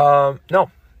 No. Oh.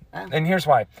 And here's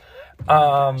why.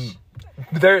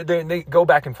 They go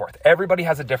back and forth. Everybody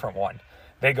has a different one.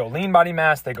 They go lean body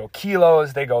mass, they go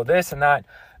kilos, they go this and that.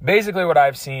 Basically what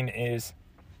I've seen is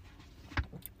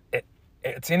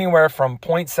it's anywhere from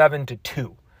 0.7 to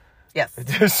 2. Yes.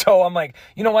 So I'm like,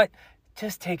 you know what?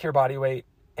 Just take your body weight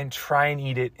and try and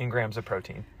eat it in grams of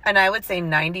protein. And I would say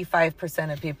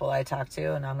 95% of people I talk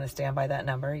to, and I'm going to stand by that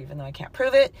number even though I can't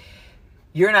prove it,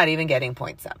 you're not even getting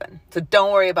 0.7. So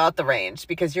don't worry about the range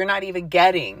because you're not even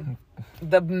getting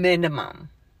the minimum.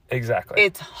 Exactly.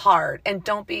 It's hard. And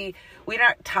we're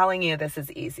not telling you this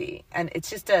is easy. And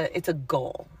it's a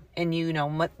goal. And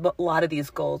a lot of these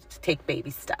goals take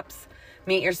baby steps.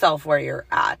 Meet yourself where you're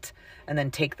at and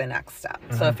then take the next step.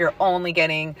 Mm-hmm. So if you're only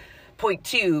getting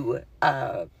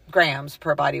 0.2 grams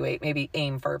per body weight, maybe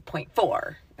aim for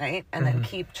 0.4, right? And then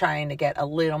keep trying to get a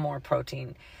little more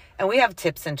protein. And we have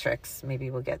tips and tricks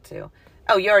maybe we'll get to.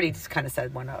 Oh, you already just kind of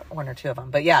said one or two of them.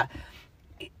 But yeah,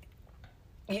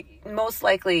 most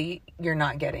likely you're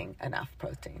not getting enough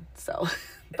protein. So,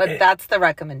 but that's the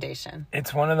recommendation.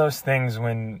 It's one of those things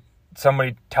when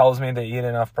somebody tells me they eat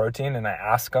enough protein and I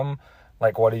ask them,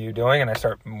 like, what are you doing? And I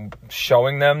start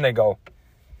showing them, they go,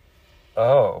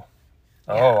 oh,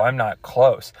 I'm not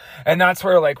close. And that's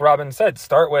where, like Robyn said,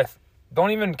 start with,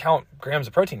 don't even count grams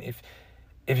of protein.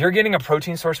 If you're getting a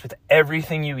protein source with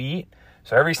everything you eat,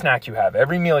 so every snack you have,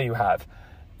 every meal you have,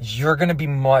 you're going to be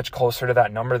much closer to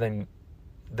that number than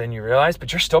than you realize,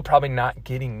 but you're still probably not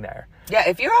getting there. Yeah,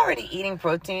 if you're already eating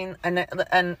protein and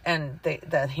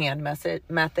the hand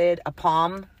method, a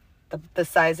palm, the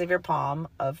size of your palm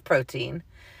of protein,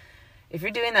 if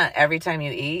you're doing that every time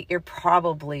you eat, you're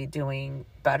probably doing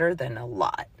better than a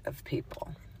lot of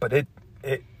people. But it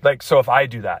like, so if I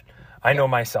do that, I know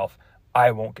myself,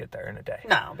 I won't get there in a day.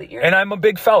 No, but and I'm a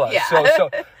big fella. Yeah. So,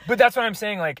 but that's what I'm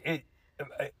saying. Like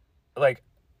like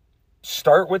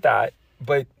start with that,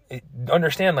 but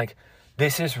understand, like,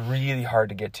 this is really hard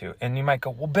to get to. And you might go,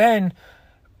 well, Ben,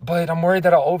 but I'm worried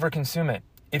that I'll overconsume it.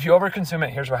 If you overconsume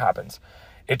it, here's what happens.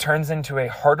 It turns into a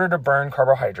harder to burn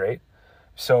carbohydrate.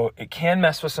 So it can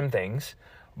mess with some things,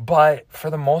 but for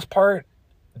the most part,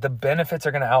 the benefits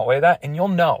are going to outweigh that. And you'll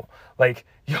know, like,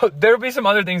 there'll be some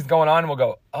other things going on and we'll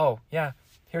go, oh yeah,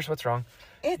 here's what's wrong.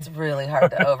 It's really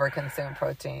hard to overconsume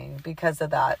protein because of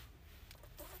that.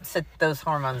 Those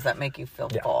hormones that make you feel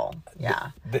full.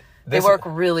 Yeah. They work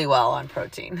really well on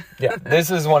protein. Yeah. This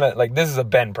is this is a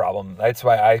Ben problem. That's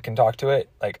why I can talk to it.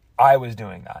 Like, I was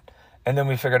doing that. And then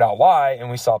we figured out why, and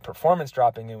we saw performance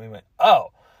dropping, and we went,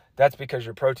 oh, that's because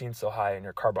your protein's so high and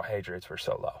your carbohydrates were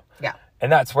so low. Yeah.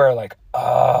 And that's where, like,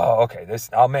 oh, okay,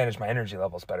 I'll manage my energy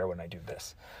levels better when I do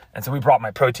this. And so we brought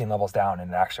my protein levels down, and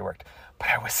it actually worked. But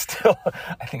I was still,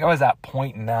 I think I was at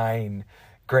 0.9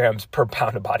 grams per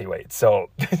pound of body weight. So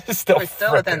it's still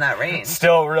within that range.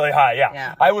 Still really high.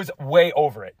 Yeah. I was way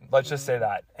over it. Let's just say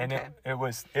that. And okay.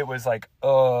 it was like,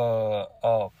 wow,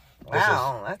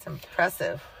 that's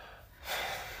impressive.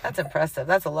 That's impressive.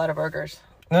 That's a lot of burgers.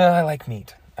 No, I like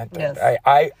meat. Yes.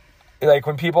 I like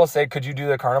when people say, could you do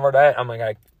the carnivore diet? I'm like,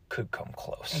 I could come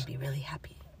close. I'd be really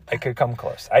happy. I could come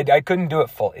close. I couldn't do it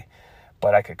fully,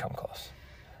 but I could come close.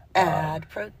 Add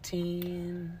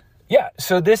protein. Yeah,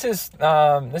 so this is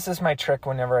my trick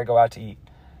whenever I go out to eat.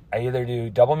 I either do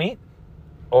double meat,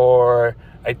 or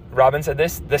Robyn said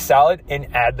the salad,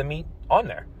 and add the meat on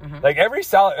there. Mm-hmm. Like every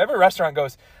restaurant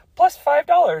goes, plus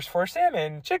 $5 for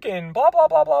salmon, chicken, blah, blah,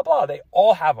 blah, blah, blah. They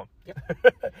all have them.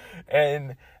 Yep.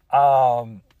 And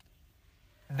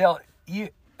they'll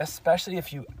eat, especially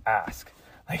if you ask.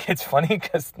 Like, it's funny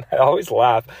because I always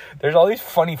laugh. There's all these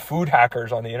funny food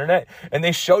hackers on the internet, and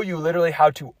they show you literally how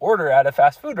to order at a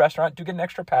fast food restaurant to get an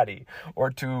extra patty or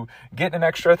to get an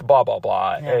extra blah, blah,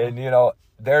 blah. Yeah.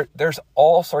 And, there's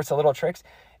all sorts of little tricks.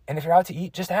 And if you're out to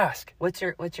eat, just ask. What's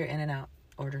your In-N-Out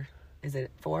order? Is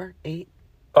it 4, 8?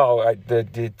 Oh, I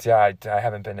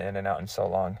haven't been to In-N-Out in so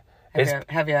long.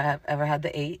 Have you ever had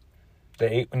the 8?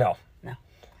 The 8? No. No.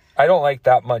 I don't like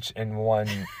that much in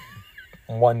one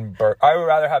burger. I would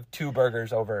rather have 2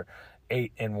 burgers over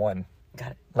 8 in one.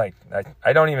 Got it. Like, I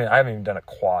haven't even done a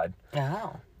quad.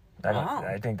 Oh.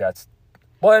 I think that's,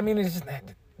 well, I mean, it's just,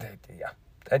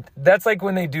 yeah. That's like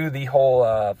when they do the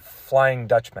whole Flying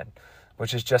Dutchman,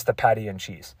 which is just the patty and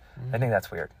cheese. I think that's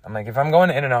weird. I'm like, if I'm going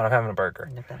to In-N-Out, I'm having a burger.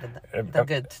 The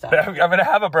good stuff. I'm going to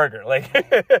have a burger. Like,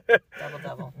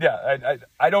 double. Yeah,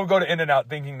 I don't go to In-N-Out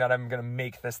thinking that I'm going to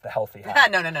make this the healthy half.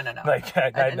 No.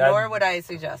 Like, nor would I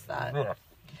suggest that. Yeah.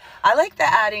 I like the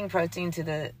adding protein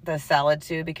to the salad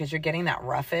too, because you're getting that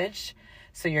roughage.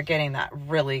 So you're getting that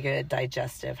really good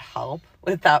digestive help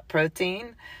with that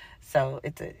protein. So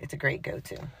it's a great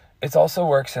go-to. It also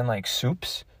works in like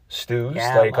soups. Stews,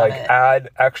 like add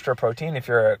extra protein. If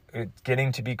you're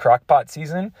getting to be crock pot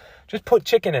season, just put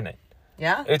chicken in it.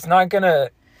 Yeah. It's not gonna,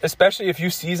 especially if you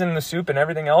season the soup and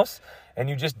everything else and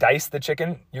you just dice the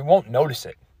chicken, you won't notice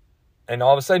it. And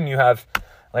all of a sudden you have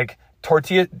like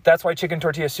tortilla. That's why chicken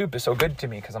tortilla soup is so good to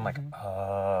me, because I'm like,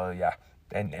 oh yeah.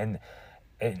 And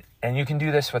you can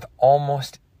do this with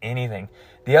almost anything.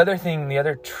 The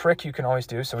other trick you can always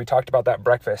do, so we talked about that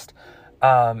breakfast.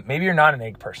 Maybe you're not an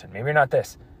egg person. Maybe you're not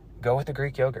this. Go with the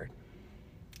Greek yogurt.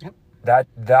 Yep.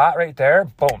 That right there,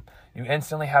 boom. You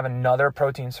instantly have another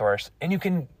protein source, and you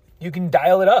can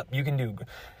dial it up. You can do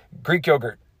Greek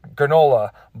yogurt,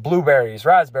 granola, blueberries,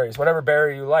 raspberries, whatever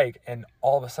berry you like, and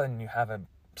all of a sudden you have a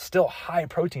still high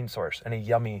protein source and a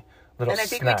yummy little snack. And I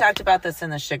think we talked about this in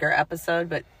the sugar episode,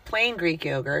 but plain Greek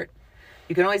yogurt,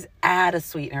 you can always add a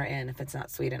sweetener in if it's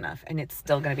not sweet enough, and it's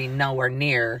still going to be nowhere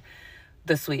near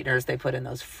the sweeteners they put in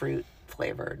those fruit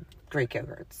flavored Greek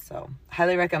yogurts. So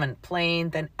highly recommend plain,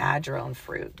 then add your own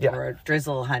fruit or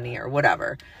drizzle honey or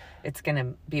whatever. It's going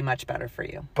to be much better for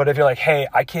you. But if you're like, hey,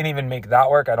 I can't even make that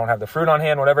work, I don't have the fruit on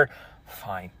hand, whatever,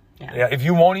 fine. Yeah. If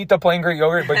you won't eat the plain Greek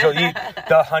yogurt, but you'll eat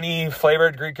the honey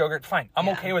flavored Greek yogurt, fine. I'm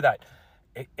okay with that.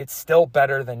 It's still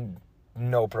better than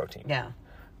no protein. Yeah.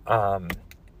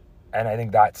 And I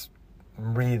think that's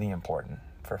really important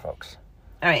for folks.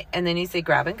 All right. And then you say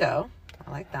grab and go.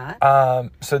 I like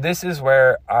that. So this is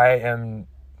where I am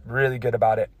really good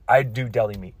about it. I do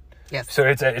deli meat. Yes. So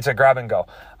it's a grab and go.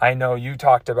 I know you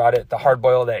talked about it, the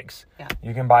hard-boiled eggs. Yeah.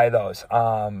 You can buy those.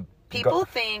 People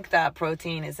think that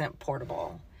protein isn't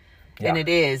portable. Yeah. And it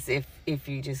is if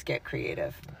you just get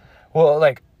creative. Well,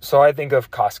 like, so I think of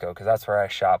Costco because that's where I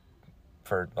shop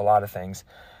for a lot of things.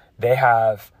 They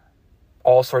have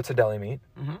all sorts of deli meat,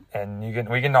 and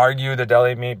we can argue the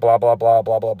deli meat, blah blah blah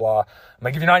blah blah blah. I'm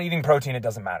like, if you're not eating protein, it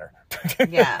doesn't matter.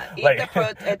 Yeah, eat the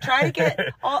protein. Try to get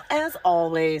as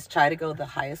always. Try to go the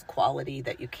highest quality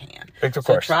that you can. Of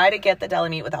course. Try to get the deli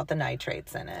meat without the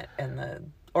nitrates in it and the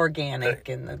organic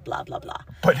and the blah blah blah.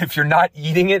 But if you're not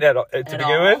eating it to begin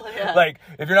with, yeah. like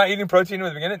if you're not eating protein at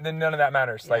the beginning, then none of that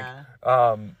matters. Yeah.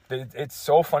 Like, it's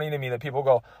so funny to me that people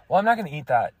go, "Well, I'm not going to eat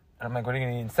that." And I'm like, what are you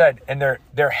going to eat instead? And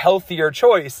their healthier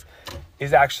choice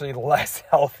is actually less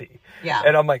healthy. Yeah.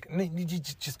 And I'm like,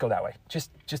 just go that way.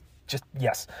 Just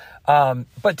yes.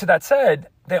 But to that said,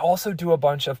 they also do a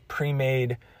bunch of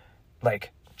pre-made,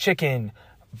 like chicken,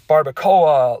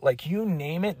 barbacoa, like you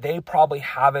name it. They probably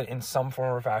have it in some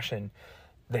form or fashion.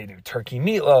 They do turkey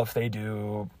meatloaf. They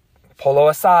do polo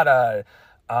asada.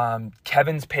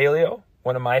 Kevin's Paleo,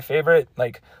 one of my favorite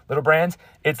like little brands.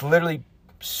 It's literally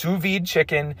sous vide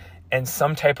chicken and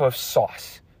some type of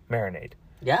sauce marinade.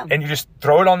 Yeah. And you just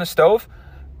throw it on the stove,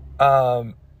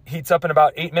 heats up in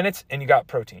about 8 minutes, and you got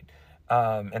protein.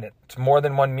 And it's more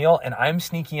than one meal. And I'm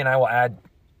sneaky, and I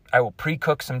will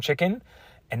pre-cook some chicken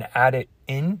and add it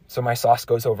in so my sauce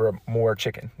goes over more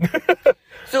chicken.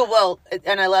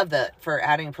 And I love that for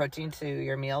adding protein to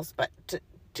your meals, but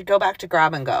to go back to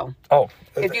grab and go. Oh.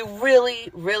 If you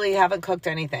really, really haven't cooked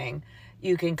anything,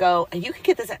 you can go, and you can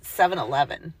get this at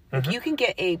 7-Eleven. Like, you can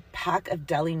get a pack of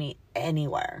deli meat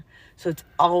anywhere. So it's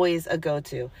always a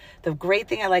go-to. The great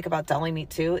thing I like about deli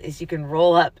meat, too, is you can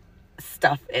roll up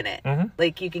stuff in it.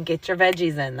 Like, you can get your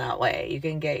veggies in that way. You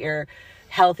can get your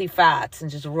healthy fats and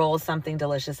just roll something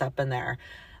delicious up in there.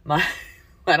 I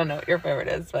don't know what your favorite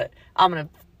is, but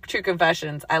true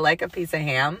confessions, I like a piece of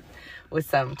ham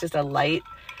with just a light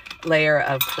layer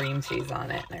of cream cheese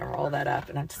on it. And I roll that up,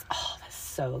 and I'm just, that's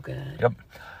so good. Yep.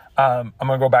 I'm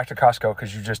going to go back to Costco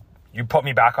because you put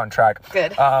me back on track.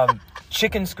 Good.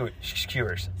 Chicken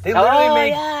skewers. They literally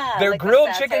make they're like grilled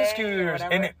the chicken satay skewers.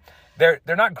 or And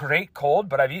they're not great cold,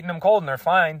 but I've eaten them cold and they're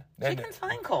fine. Chicken's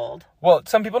fine cold. Well,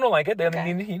 some people don't like it. They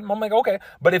need to heat them. I'm like, okay.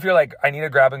 But if you're like, I need to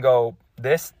grab and go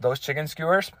those chicken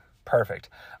skewers, perfect.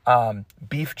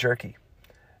 Beef jerky.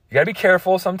 You gotta be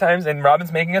careful sometimes. And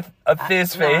Robyn's making a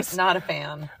fizz face. Not a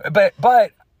fan. But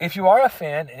if you are a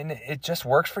fan and it just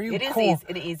works for you, it is cool.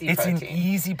 It's an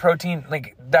easy protein.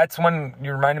 Like, that's when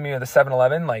you reminded me of the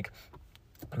 7-Eleven. Like,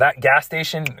 that gas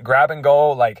station grab and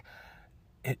go. Like,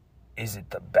 is it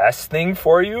the best thing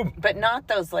for you? But not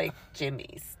those like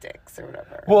Jimmy sticks or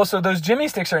whatever. Well, so those Jimmy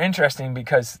sticks are interesting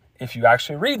because if you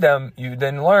actually read them, you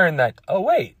then learn that, oh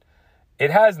wait,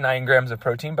 it has 9 grams of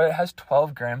protein, but it has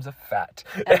 12 grams of fat.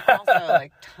 And also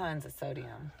like tons of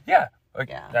sodium. Yeah.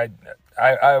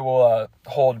 I will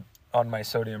hold on my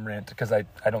sodium rant because I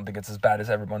don't think it's as bad as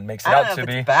everyone makes it out to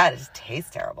be. It's bad. It just tastes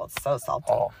terrible. It's so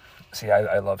salty. Oh, see,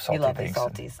 I love salty you love things. The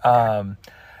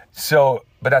salties.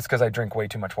 But that's because I drink way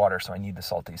too much water, so I need the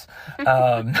salties.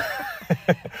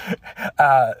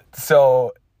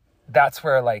 So that's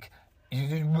where, like,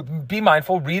 you be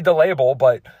mindful, read the label,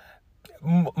 but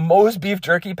most beef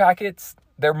jerky packets,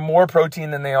 they're more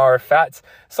protein than they are fats.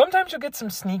 Sometimes you'll get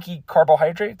some sneaky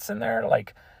carbohydrates in there,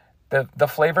 like the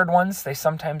flavored ones.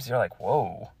 Sometimes you're like,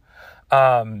 whoa.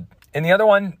 And the other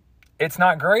one, it's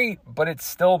not great, but it's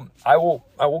still, I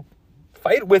will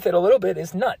fight with it a little bit,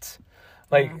 is nuts.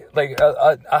 Like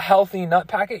a healthy nut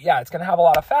packet, yeah, it's going to have a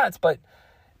lot of fats, but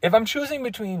if I'm choosing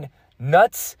between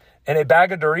nuts and a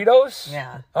bag of Doritos,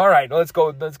 yeah, all right, let's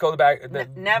go the bag.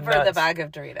 Never nuts. the bag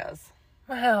of Doritos.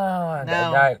 Well,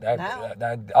 No.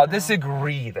 I'll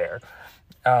disagree there,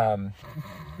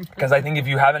 because I think if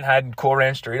you haven't had Cool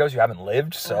Ranch Doritos, you haven't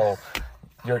lived. So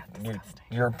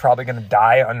you're probably going to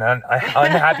die an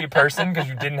unhappy person because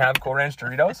you didn't have Cool Ranch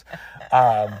Doritos.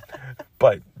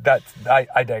 But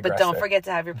I digress. But don't forget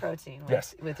to have your protein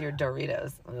with your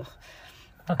Doritos. Ugh.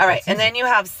 All right, and then you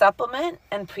have supplement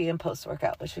and pre and post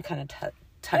workout, which we kind of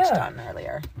touched on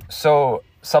earlier. So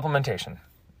supplementation,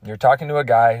 you're talking to a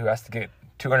guy who has to get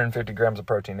 250 grams of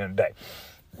protein in a day.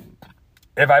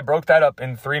 If I broke that up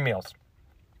in 3 meals,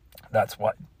 that's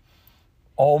what?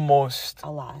 Almost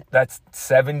a lot. That's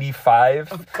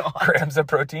 75 grams of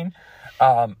protein.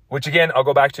 Which again, I'll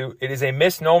go back to, it is a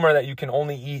misnomer that you can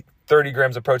only eat 30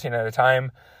 grams of protein at a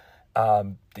time.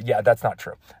 That's not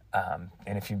true.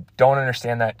 And if you don't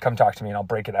understand that, come talk to me and I'll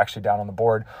break it actually down on the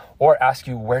board, or ask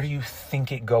you, where do you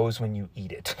think it goes when you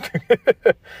eat it?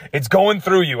 It's going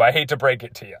through you. I hate to break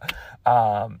it to you.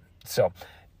 So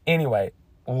anyway,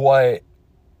 what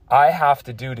I have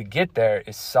to do to get there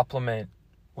is supplement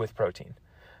with protein.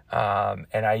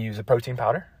 And I use a protein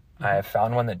powder. I have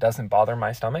found one that doesn't bother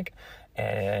my stomach,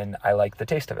 and I like the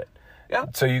taste of it. Yeah.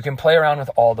 So you can play around with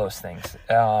all those things.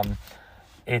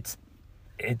 It's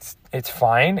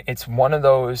fine. It's one of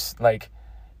those, like,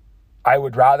 I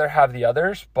would rather have the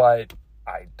others, but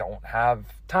I don't have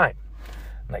time.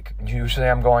 Like, usually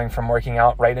I'm going from working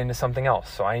out right into something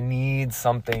else. So I need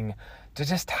something to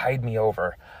just tide me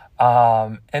over.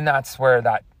 And that's where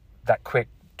that quick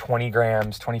 20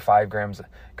 grams, 25 grams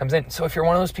comes in. So if you're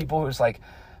one of those people who's like,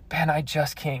 Ben, I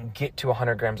just can't get to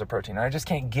 100 grams of protein. I just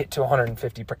can't get to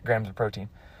 150 grams of protein.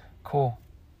 Cool.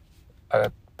 A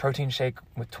protein shake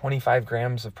with 25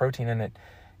 grams of protein in it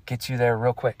gets you there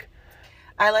real quick.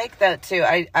 I like that too.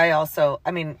 I also,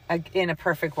 I mean, in a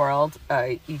perfect world,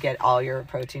 you get all your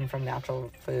protein from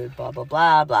natural food, blah, blah,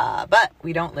 blah, blah. But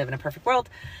we don't live in a perfect world.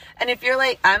 And if you're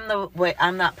like, I'm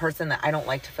that person that I don't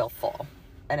like to feel full.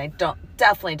 And I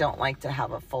definitely don't like to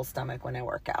have a full stomach when I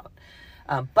work out.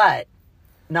 But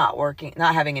not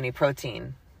having any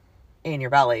protein in your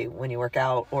belly when you work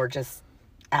out, or just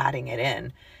adding it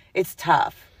in, it's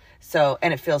tough. So,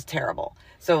 and it feels terrible.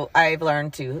 So I've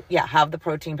learned to, have the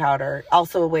protein powder.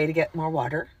 Also a way to get more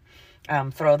water.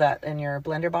 Throw that in your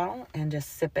blender bottle and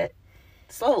just sip it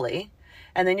slowly.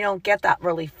 And then you don't get that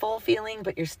really full feeling,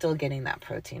 but you're still getting that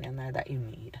protein in there that you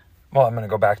need. Well, I'm going to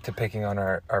go back to picking on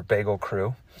our bagel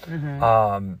crew.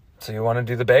 Mm-hmm. So you want to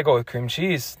do the bagel with cream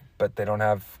cheese, but they don't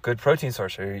have good protein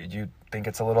source, or you think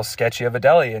it's a little sketchy of a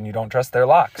deli and you don't trust their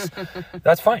locks.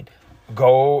 That's fine.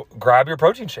 Go grab your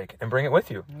protein shake and bring it with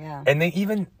you. Yeah. And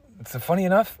it's funny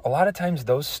enough, a lot of times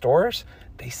those stores,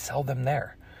 they sell them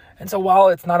there. And so while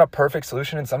it's not a perfect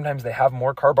solution, and sometimes they have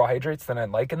more carbohydrates than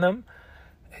I'd like in them,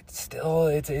 it's still,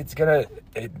 the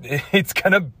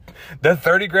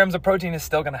 30 grams of protein is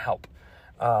still going to help.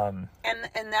 And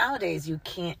nowadays you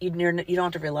don't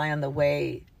have to rely on the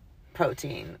whey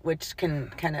protein, which can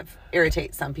kind of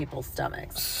irritate some people's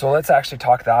stomachs. So let's actually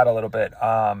talk that a little bit.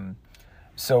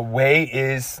 So whey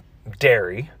is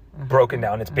dairy broken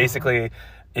down. It's basically,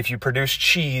 if you produce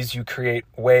cheese, you create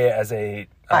whey as a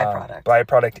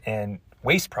byproduct and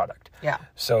waste product. Yeah.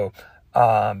 So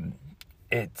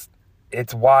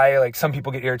it's why, like, some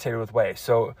people get irritated with whey.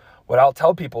 So what I'll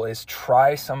tell people is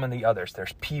try some of the others.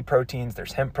 There's pea proteins,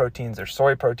 there's hemp proteins, there's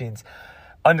soy proteins.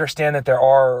 Understand that there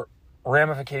are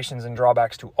ramifications and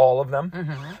drawbacks to all of them.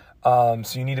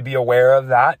 So you need to be aware of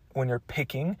that when you're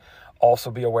picking.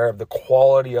 Also be aware of the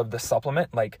quality of the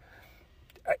supplement. Like,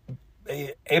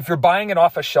 if you're buying it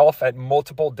off a shelf at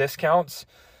multiple discounts,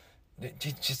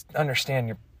 just understand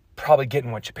you're probably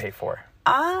getting what you pay for.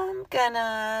 I'm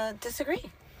gonna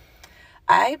disagree.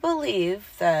 I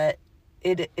believe that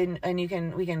we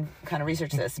can kind of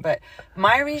research this, but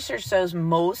my research shows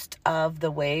most of the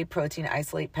whey protein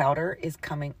isolate powder is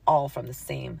coming all from the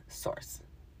same source.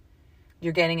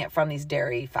 You're getting it from these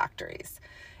dairy factories.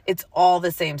 It's all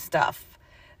the same stuff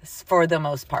for the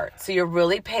most part. So you're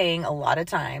really paying a lot of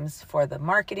times for the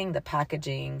marketing, the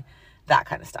packaging, that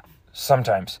kind of stuff.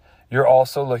 Sometimes. You're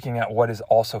also looking at what is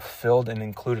also filled and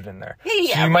included in there.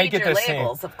 Yeah, so you might get the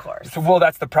labels, same. of course. So, well,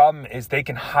 that's the problem, is they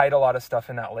can hide a lot of stuff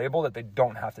in that label that they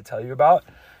don't have to tell you about.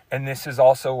 And this is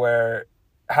also where,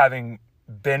 having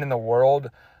been in the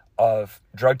world of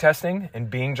drug testing and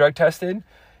being drug tested,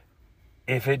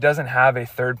 if it doesn't have a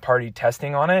third-party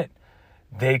testing on it,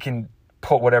 they can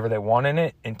put whatever they want in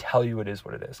it and tell you it is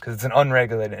what it is, because it's an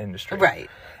unregulated industry. Right.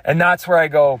 And that's where I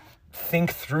go,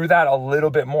 think through that a little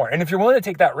bit more. And if you're willing to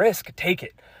take that risk, take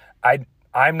it.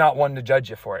 I'm not one to judge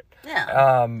you for it.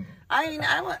 Yeah. I mean,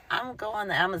 I go on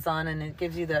the Amazon and it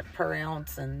gives you that per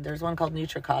ounce, and there's one called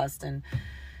NutriCost, and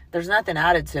there's nothing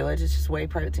added to it. It's just whey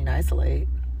protein isolate.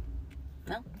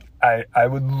 No. I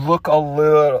would look a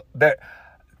little there.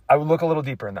 I would look a little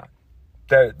deeper in that.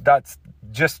 That's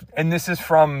just, and this is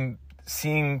from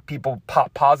seeing people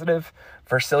pop positive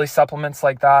for silly supplements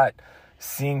like that.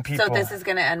 Seeing people. So this is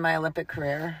going to end my Olympic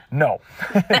career? No.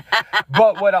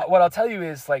 But what I'll tell you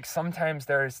is, like, sometimes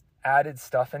there's added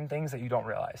stuff in things that you don't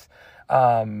realize.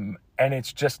 And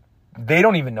it's just, they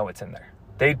don't even know it's in there.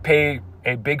 They pay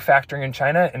a big factory in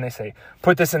China and they say,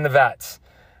 put this in the vats.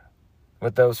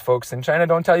 What those folks in China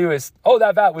don't tell you is, oh,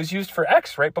 that vat was used for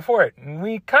X right before it. And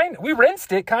we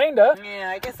rinsed it, kinda. Yeah,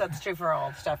 I guess that's true for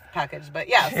all stuff packaged. But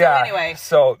anyway,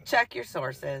 so check your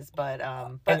sources. But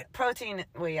protein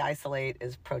whey isolate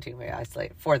is protein whey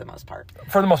isolate for the most part.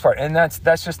 For the most part. And that's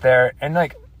just there. And,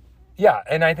 like, Yeah,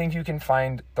 and I think you can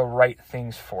find the right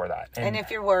things for that. And if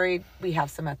you're worried, we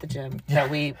have some at the gym that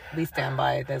we stand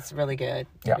by that's really good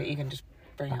that you can just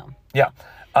bring home. Yeah.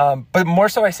 But more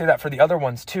so I say that for the other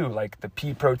ones too, like the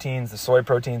pea proteins, the soy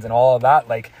proteins, and all of that.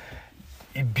 Like,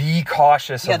 be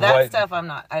cautious of that stuff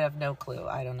I have no clue.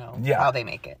 I don't know how they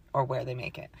make it or where they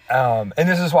make it. And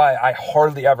this is why I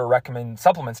hardly ever recommend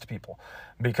supplements to people,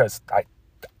 because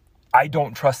I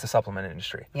don't trust the supplement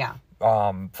industry. Yeah.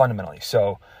 Fundamentally.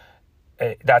 So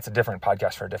that's a different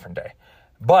podcast for a different day.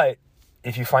 But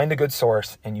if you find a good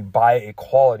source and you buy a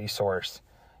quality source,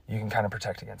 you can kind of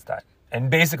protect against that. And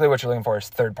basically what you're looking for is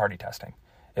third-party testing.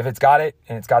 If it's got it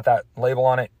and it's got that label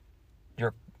on it,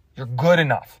 you're good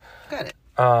enough. Got it.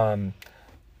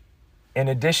 In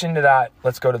addition to that,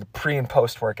 let's go to the pre and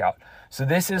post workout. So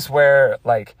this is where,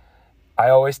 like, I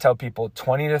always tell people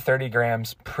 20 to 30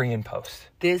 grams pre and post.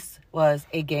 This was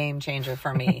a game changer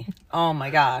for me. Oh my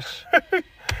gosh.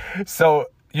 So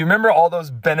you remember all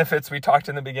those benefits we talked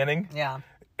in the beginning? Yeah.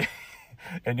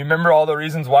 And you remember all the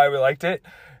reasons why we liked it?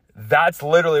 That's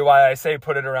literally why I say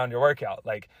put it around your workout.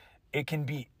 Like, it can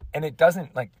be, and it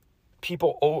doesn't, like,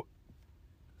 people,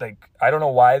 like, I don't know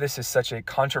why this is such a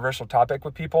controversial topic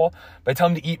with people, but I tell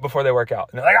them to eat before they work out.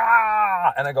 And they're like,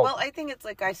 ah! And I go, well, I think it's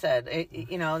like I said,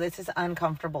 this is an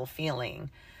uncomfortable feeling.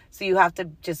 So you have to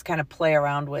just kind of play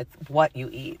around with what you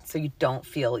eat so you don't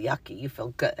feel yucky. You feel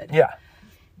good. Yeah.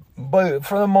 But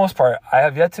for the most part, I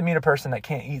have yet to meet a person that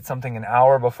can't eat something an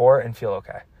hour before and feel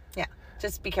okay. Yeah.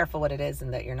 Just be careful what it is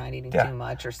and that you're not eating too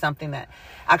much or something that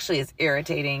actually is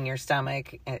irritating your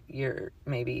stomach. You're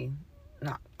maybe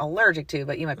not allergic to,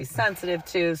 but you might be sensitive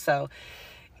to. So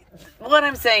what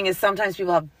I'm saying is sometimes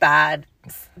people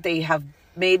they have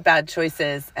made bad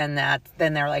choices, and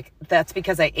then they're like, that's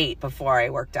because I ate before I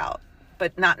worked out,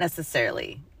 but not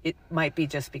necessarily. It might be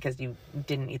just because you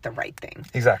didn't eat the right thing.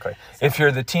 Exactly. So, if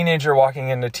you're the teenager walking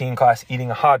into teen class eating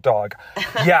a hot dog,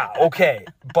 yeah, okay.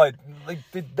 But like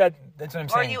that's what I'm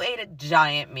saying. Or you ate a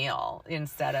giant meal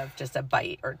instead of just a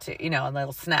bite or two, a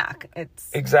little snack.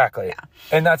 It's exactly. Yeah.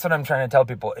 And that's what I'm trying to tell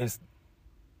people is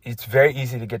it's very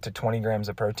easy to get to 20 grams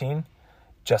of protein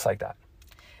just like that.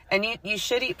 And you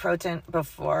should eat protein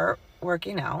before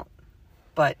working out,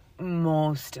 but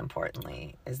most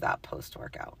importantly is that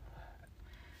post-workout.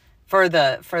 For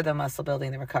the muscle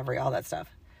building, the recovery, all that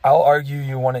stuff. I'll argue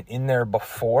you want it in there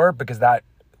before because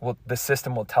the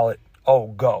system will tell it, oh,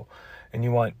 go. And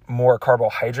you want more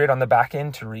carbohydrate on the back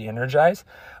end to re-energize.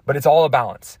 But it's all a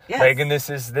balance. Yes. Like, and this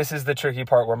is the tricky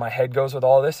part where my head goes with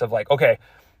all this of like, okay,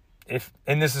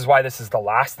 and this is why this is the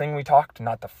last thing we talked,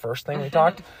 not the first thing we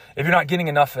talked. If you're not getting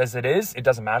enough as it is, it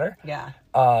doesn't matter. Yeah.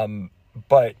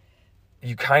 But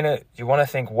you want to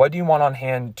think, what do you want on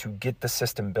hand to get the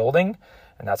system building?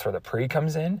 And that's where the pre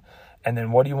comes in. And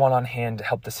then what do you want on hand to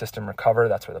help the system recover?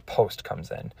 That's where the post comes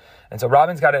in. And so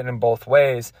Robyn's got it in both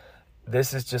ways.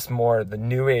 This is just more the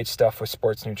new age stuff with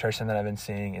sports nutrition that I've been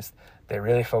seeing is they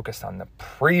really focused on the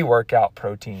pre-workout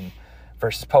protein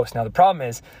versus post. Now the problem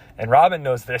is, and Robyn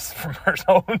knows this from her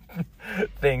own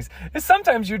things, is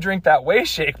sometimes you drink that whey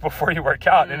shake before you work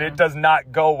out and it does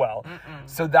not go well.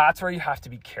 So that's where you have to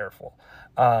be careful.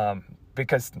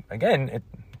 Because again,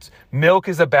 milk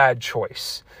is a bad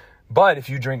choice. But if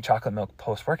you drink chocolate milk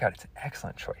post-workout, it's an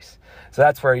excellent choice. So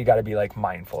that's where you got to be like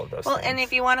mindful of those things. And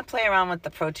if you want to play around with the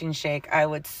protein shake, I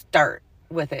would start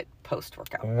with it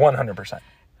post-workout. 100%.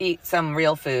 Eat some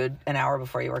real food an hour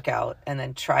before you work out and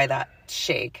then try that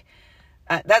shake.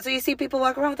 That's what you see people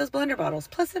walk around with those blender bottles.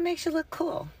 Plus, it makes you look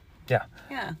cool. Yeah.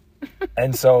 Yeah.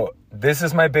 And so this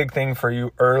is my big thing for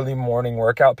you early morning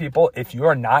workout people. If you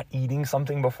are not eating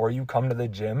something before you come to the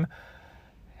gym,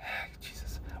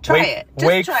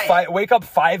 wake up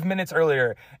 5 minutes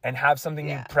earlier and have something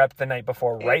you prepped the night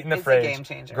before right in the fridge. It's a game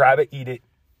changer. Grab it, eat it.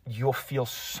 You'll feel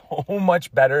so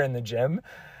much better in the gym.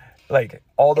 Like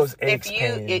all those aches,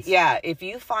 pains. If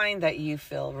you find that you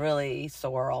feel really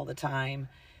sore all the time,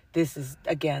 this is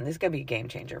going to be a game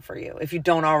changer for you. If you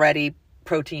don't already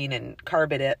protein and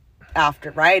carb it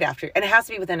right after, and it has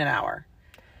to be within an hour.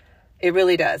 It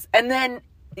really does. And then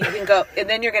you can go, and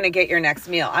then you're going to get your next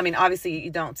meal. I mean, obviously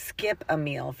you don't skip a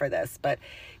meal for this, but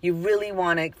you really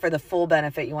want to, for the full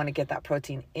benefit, you want to get that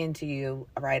protein into you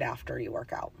right after you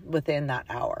work out within that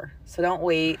hour. So don't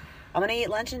wait. I'm going to eat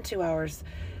lunch in 2 hours.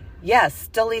 Yes,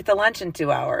 still eat the lunch in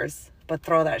 2 hours, but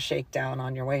throw that shake down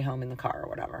on your way home in the car or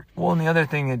whatever. Well, and the other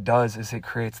thing it does is it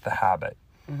creates the habit.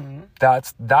 Mm-hmm.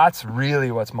 That's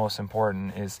really what's most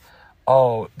important is,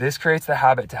 this creates the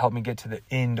habit to help me get to the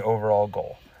end overall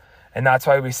goal. And that's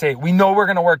why we say, we know we're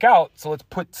going to work out, so let's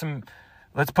put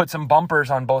some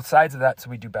bumpers on both sides of that so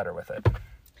we do better with it.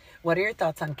 What are your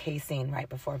thoughts on casein right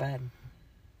before bed?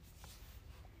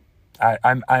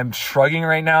 I'm shrugging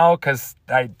right now because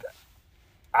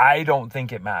I don't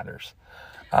think it matters.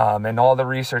 And all the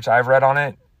research I've read on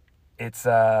it, it's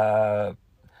a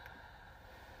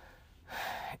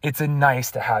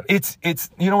nice to have. It's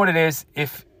you know what it is,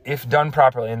 if done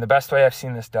properly, and the best way I've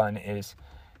seen this done is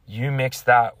you mix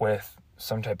that with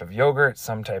some type of yogurt,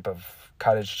 some type of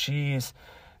cottage cheese,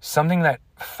 something that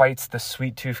fights the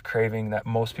sweet tooth craving that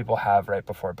most people have right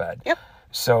before bed. Yep.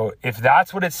 So if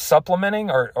that's what it's supplementing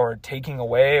or taking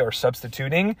away or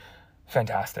substituting,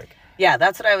 fantastic. Yeah,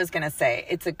 that's what I was going to say.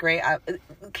 It's a great,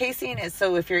 casein is,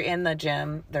 so if you're in the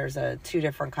gym, there's 2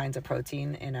 different kinds of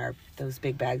protein in those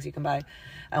big bags you can buy.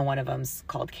 And one of them's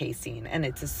called casein, and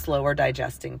it's a slower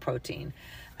digesting protein.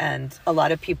 And a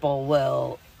lot of people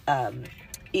will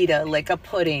eat a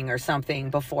pudding or something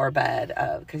before bed,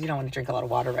 because you don't want to drink a lot of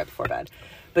water right before bed.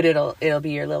 But it'll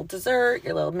be your little dessert,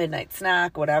 your little midnight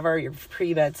snack, whatever, your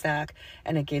pre-bed snack,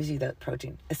 and it gives you that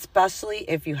protein, especially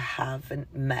if you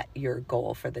haven't met your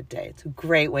goal for the day. It's a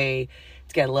great way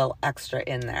to get a little extra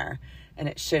in there, and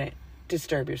it shouldn't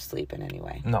disturb your sleep in any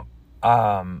way. No.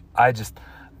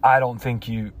 I don't think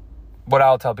what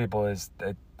I'll tell people is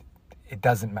that it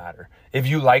doesn't matter. If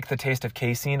you like the taste of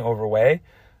casein over whey,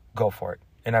 go for it.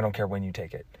 And I don't care when you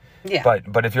take it. Yeah.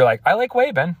 But if you're like, I like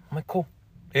whey, Ben, I'm like, cool.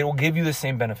 It will give you the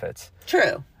same benefits.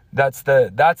 True. That's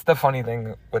the funny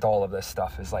thing with all of this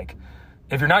stuff is like,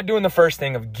 if you're not doing the first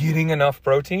thing of getting enough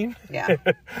protein, yeah,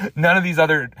 none of these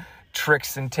other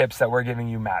tricks and tips that we're giving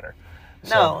you matter.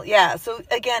 No, yeah. So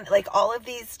again, like all of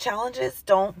these challenges,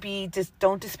 don't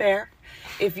despair.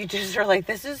 If you just are like,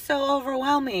 this is so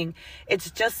overwhelming,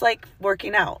 it's just like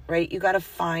working out, right? You got to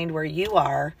find where you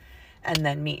are and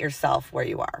then meet yourself where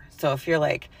you are. So if you're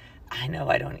like, I know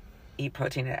I don't eat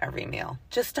protein at every meal,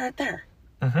 just start there.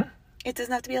 Mm-hmm. It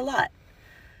doesn't have to be a lot.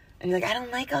 And you're like, I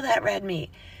don't like all that red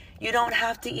meat. You don't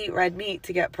have to eat red meat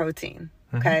to get protein.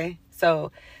 Okay. Mm-hmm.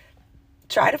 So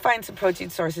try to find some protein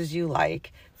sources you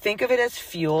like. Think of it as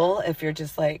fuel. If you're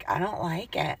just like, I don't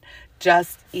like it,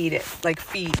 just eat it. Like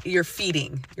you're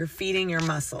feeding your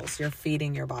muscles, you're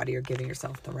feeding your body, you're giving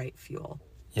yourself the right fuel.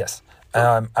 Yes.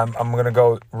 I'm going to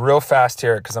go real fast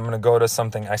here because I'm going to go to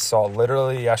something I saw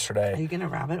literally yesterday. Are you going to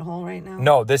rabbit hole right now?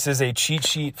 No, this is a cheat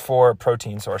sheet for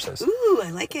protein sources. Ooh, I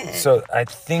like it. So I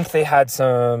think they had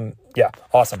some, yeah,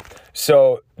 awesome.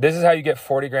 So this is how you get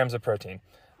 40 grams of protein.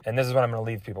 And this is what I'm going to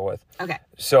leave people with. Okay.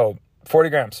 So 40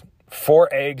 grams,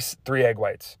 4 eggs, 3 egg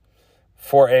whites.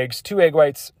 4 eggs, 2 egg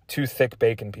whites, 2 thick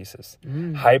bacon pieces.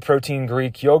 High protein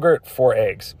Greek yogurt, 4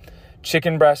 eggs.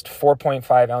 Chicken breast,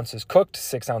 4.5 ounces cooked,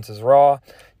 6 ounces raw.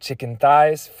 Chicken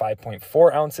thighs,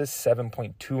 5.4 ounces,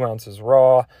 7.2 ounces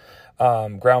raw.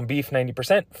 Ground beef, 90%,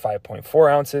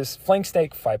 5.4 ounces. Flank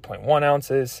steak, 5.1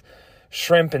 ounces.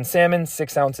 Shrimp and salmon,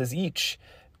 6 ounces each.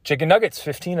 Chicken nuggets,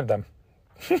 15 of them.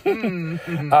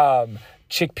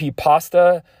 Chickpea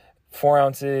pasta, 4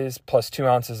 ounces plus 2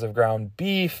 ounces of ground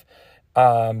beef.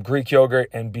 Greek yogurt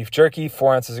and beef jerky,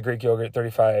 4 ounces of Greek yogurt,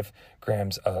 35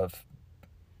 grams of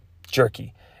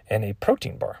jerky, and a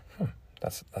protein bar.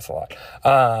 That's a lot.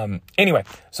 Anyway,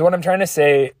 so what I'm trying to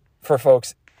say for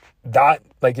folks, that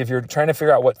like if you're trying to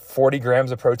figure out what 40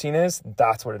 grams of protein is,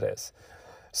 that's what it is.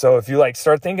 So if you like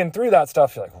start thinking through that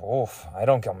stuff, you're like, oof, I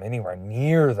don't come anywhere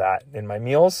near that in my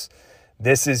meals.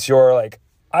 This is your like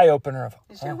eye opener of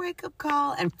it's your wake up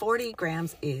call. And 40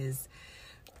 grams is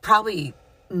probably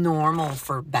normal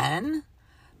for Ben,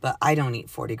 but I don't eat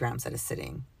 40 grams at a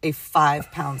sitting. A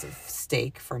 5 pounds of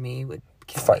steak for me would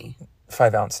kill me.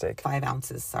 5 ounce steak. 5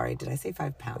 ounces. Sorry, did I say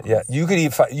 5 pounds? Yeah, you could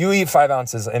eat. You eat 5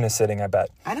 ounces in a sitting. I bet.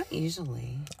 I don't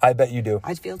usually. I bet you do.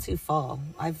 I feel too full.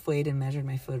 I've weighed and measured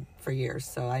my food for years,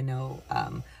 so I know.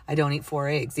 I don't eat 4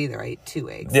 eggs either. I eat 2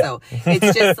 eggs. Yeah. So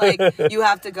it's just like you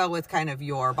have to go with kind of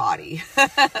your body.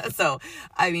 So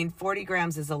I mean, 40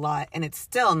 grams is a lot, and it's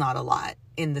still not a lot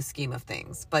in the scheme of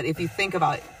things. But if you think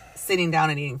about sitting down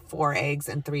and eating 4 eggs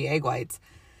and 3 egg whites,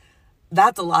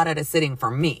 that's a lot at a sitting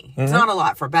for me. Mm-hmm. It's not a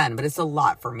lot for Ben, but it's a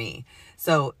lot for me.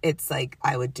 So it's like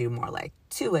I would do more like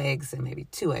 2 eggs and maybe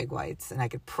 2 egg whites, and I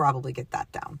could probably get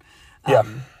that down. Yeah.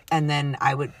 And then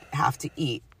I would have to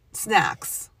eat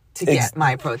snacks to get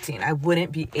my protein. I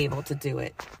wouldn't be able to do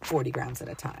it 40 grams at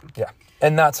a time. Yeah.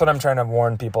 And that's what I'm trying to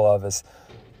warn people of is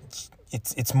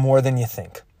it's more than you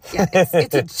think. Yeah,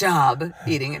 it's a job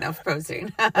eating enough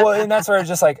protein. Well, and that's where it's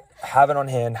just like have it on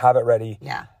hand, have it ready.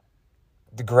 Yeah.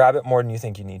 To grab it more than you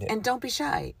think you need it. And don't be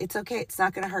shy. It's okay. It's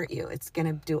not going to hurt you. It's going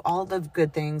to do all the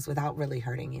good things without really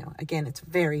hurting you. Again, it's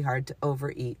very hard to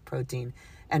overeat protein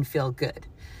and feel good.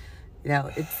 You know,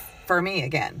 it's for me,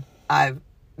 again,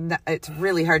 it's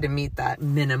really hard to meet that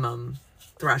minimum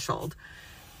threshold.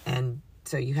 And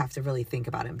So you have to really think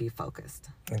about it and be focused.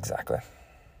 Exactly.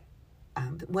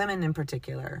 Women in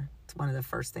particular, it's one of the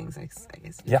first things I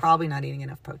guess. You're probably not eating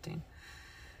enough protein.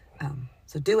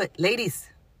 So do it. Ladies.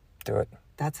 Do it.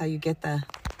 That's how you get the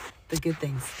good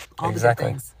things. All the Exactly.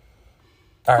 good things.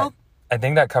 All Cool. right. I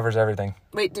think that covers everything.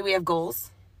 Wait, do we have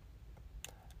goals?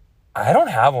 I don't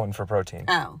have one for protein.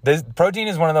 Oh. Protein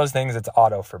is one of those things that's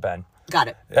auto for Ben. Got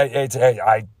it.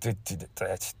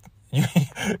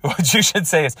 What you should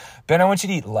say is, Ben, I want you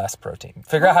to eat less protein.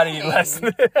 Figure out how to eat less.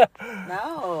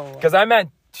 No. Because I'm at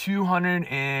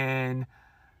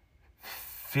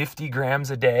 250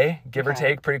 grams a day, give or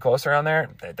take, pretty close around there.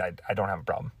 I don't have a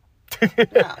problem.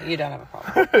 No, you don't have a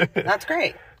problem. That's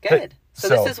great. Good. So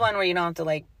this is one where you don't have to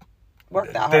like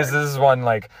work that hard. This is one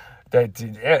like that.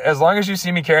 As long as you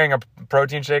see me carrying a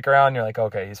protein shake around, you're like,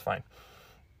 okay, he's fine.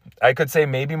 I could say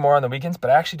maybe more on the weekends, but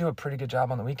I actually do a pretty good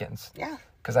job on the weekends. Yeah.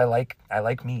 Because I like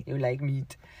meat. You like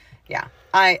meat. Yeah.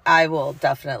 I will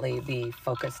definitely be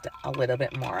focused a little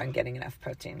bit more on getting enough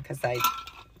protein because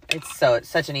it's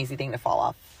such an easy thing to fall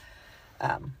off.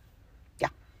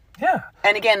 Yeah.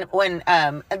 And again, when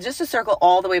and just to circle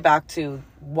all the way back to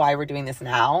why we're doing this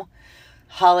now,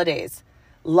 holidays,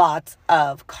 lots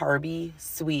of carby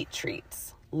sweet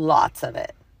treats, lots of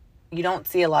it. You don't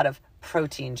see a lot of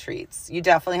protein treats. You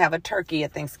definitely have a turkey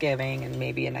at Thanksgiving and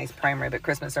maybe a nice prime rib at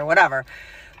Christmas or whatever.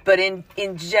 But in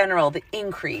general, the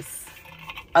increase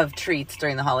of treats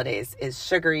during the holidays is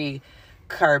sugary,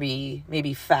 carby,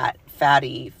 maybe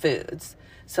fatty foods.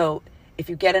 So if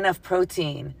you get enough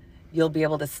protein, you'll be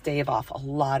able to stave off a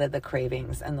lot of the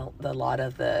cravings and the lot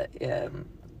of the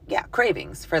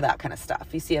cravings for that kind of stuff.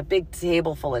 You see a big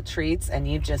table full of treats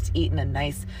and you've just eaten a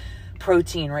nice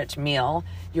protein-rich meal,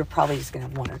 you're probably just going to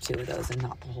have one or two of those and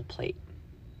not the whole plate.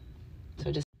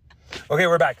 So just... Okay,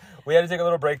 we're back. We had to take a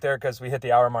little break there because we hit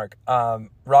the hour mark.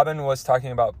 Robyn was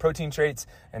talking about protein treats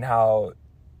and how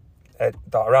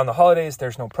around the holidays,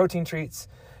 there's no protein treats.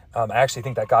 I actually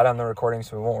think that got on the recording,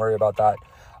 so we won't worry about that.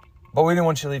 But we didn't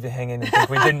want you to leave it hanging and think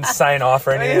we didn't sign off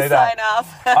or anything like that.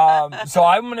 Sign off. So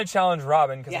I'm going to challenge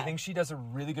Robyn because I think she does a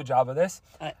really good job of this.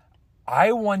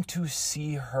 I want to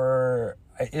see her,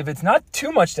 if it's not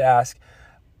too much to ask,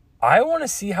 I want to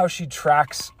see how she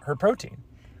tracks her protein.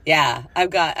 Yeah,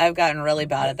 I've gotten really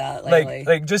bad at that lately.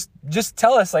 Like just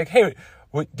tell us, like, hey,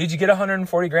 did you get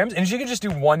 140 grams? And she could just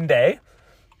do one day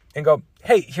and go,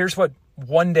 hey, here's what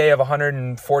one day of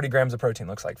 140 grams of protein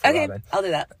looks like for Robyn. I'll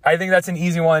do that. I think that's an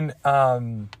easy one.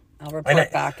 I'll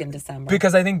report back in December.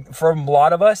 Because I think for a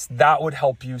lot of us, that would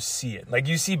help you see it. Like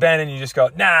you see Ben and you just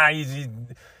go, nah,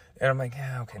 and I'm like,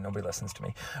 yeah, okay, nobody listens to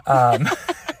me.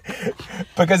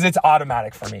 Because it's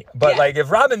automatic for me. But like if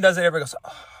Robyn does it, everybody goes,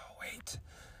 oh, wait,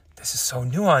 this is so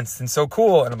nuanced and so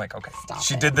cool. And I'm like, okay,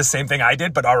 she did the same thing I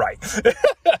did, but all right.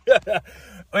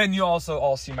 And you also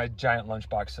all see my giant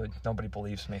lunchbox, so nobody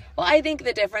believes me. Well, I think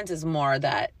the difference is more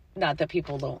that, not that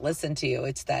people don't listen to you,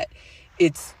 it's that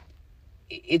it's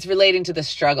relating to the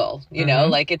struggle, you know?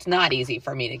 Like, it's not easy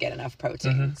for me to get enough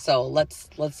protein. So let's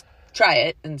try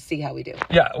it and see how we do.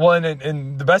 Yeah, well,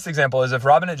 and the best example is if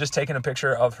Robyn had just taken a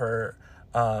picture of her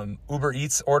Uber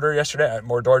Eats order yesterday,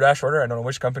 or DoorDash order, I don't know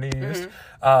which company you used.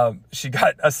 She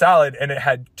got a salad and it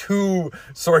had 2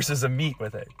 sources of meat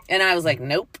with it. And I was like,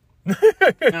 nope. I'm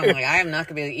like, I am not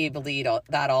going to be able to eat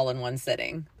that all in one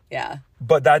sitting. Yeah.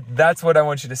 But that's what I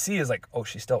want you to see is like, oh,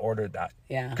 she still ordered that.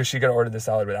 Yeah. Because she could have ordered the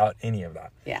salad without any of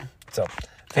that. Yeah. So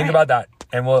think about that,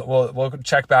 and we'll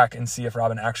check back and see if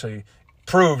Robyn actually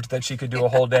proved that she could do a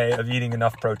whole day of eating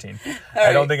enough protein.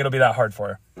 I don't think it'll be that hard for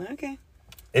her. Okay.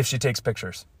 If she takes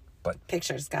pictures. But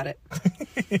pictures, got it.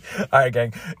 All right,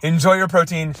 gang. Enjoy your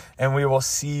protein, and we will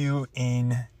see you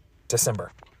in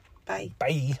December. Bye.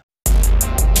 Bye.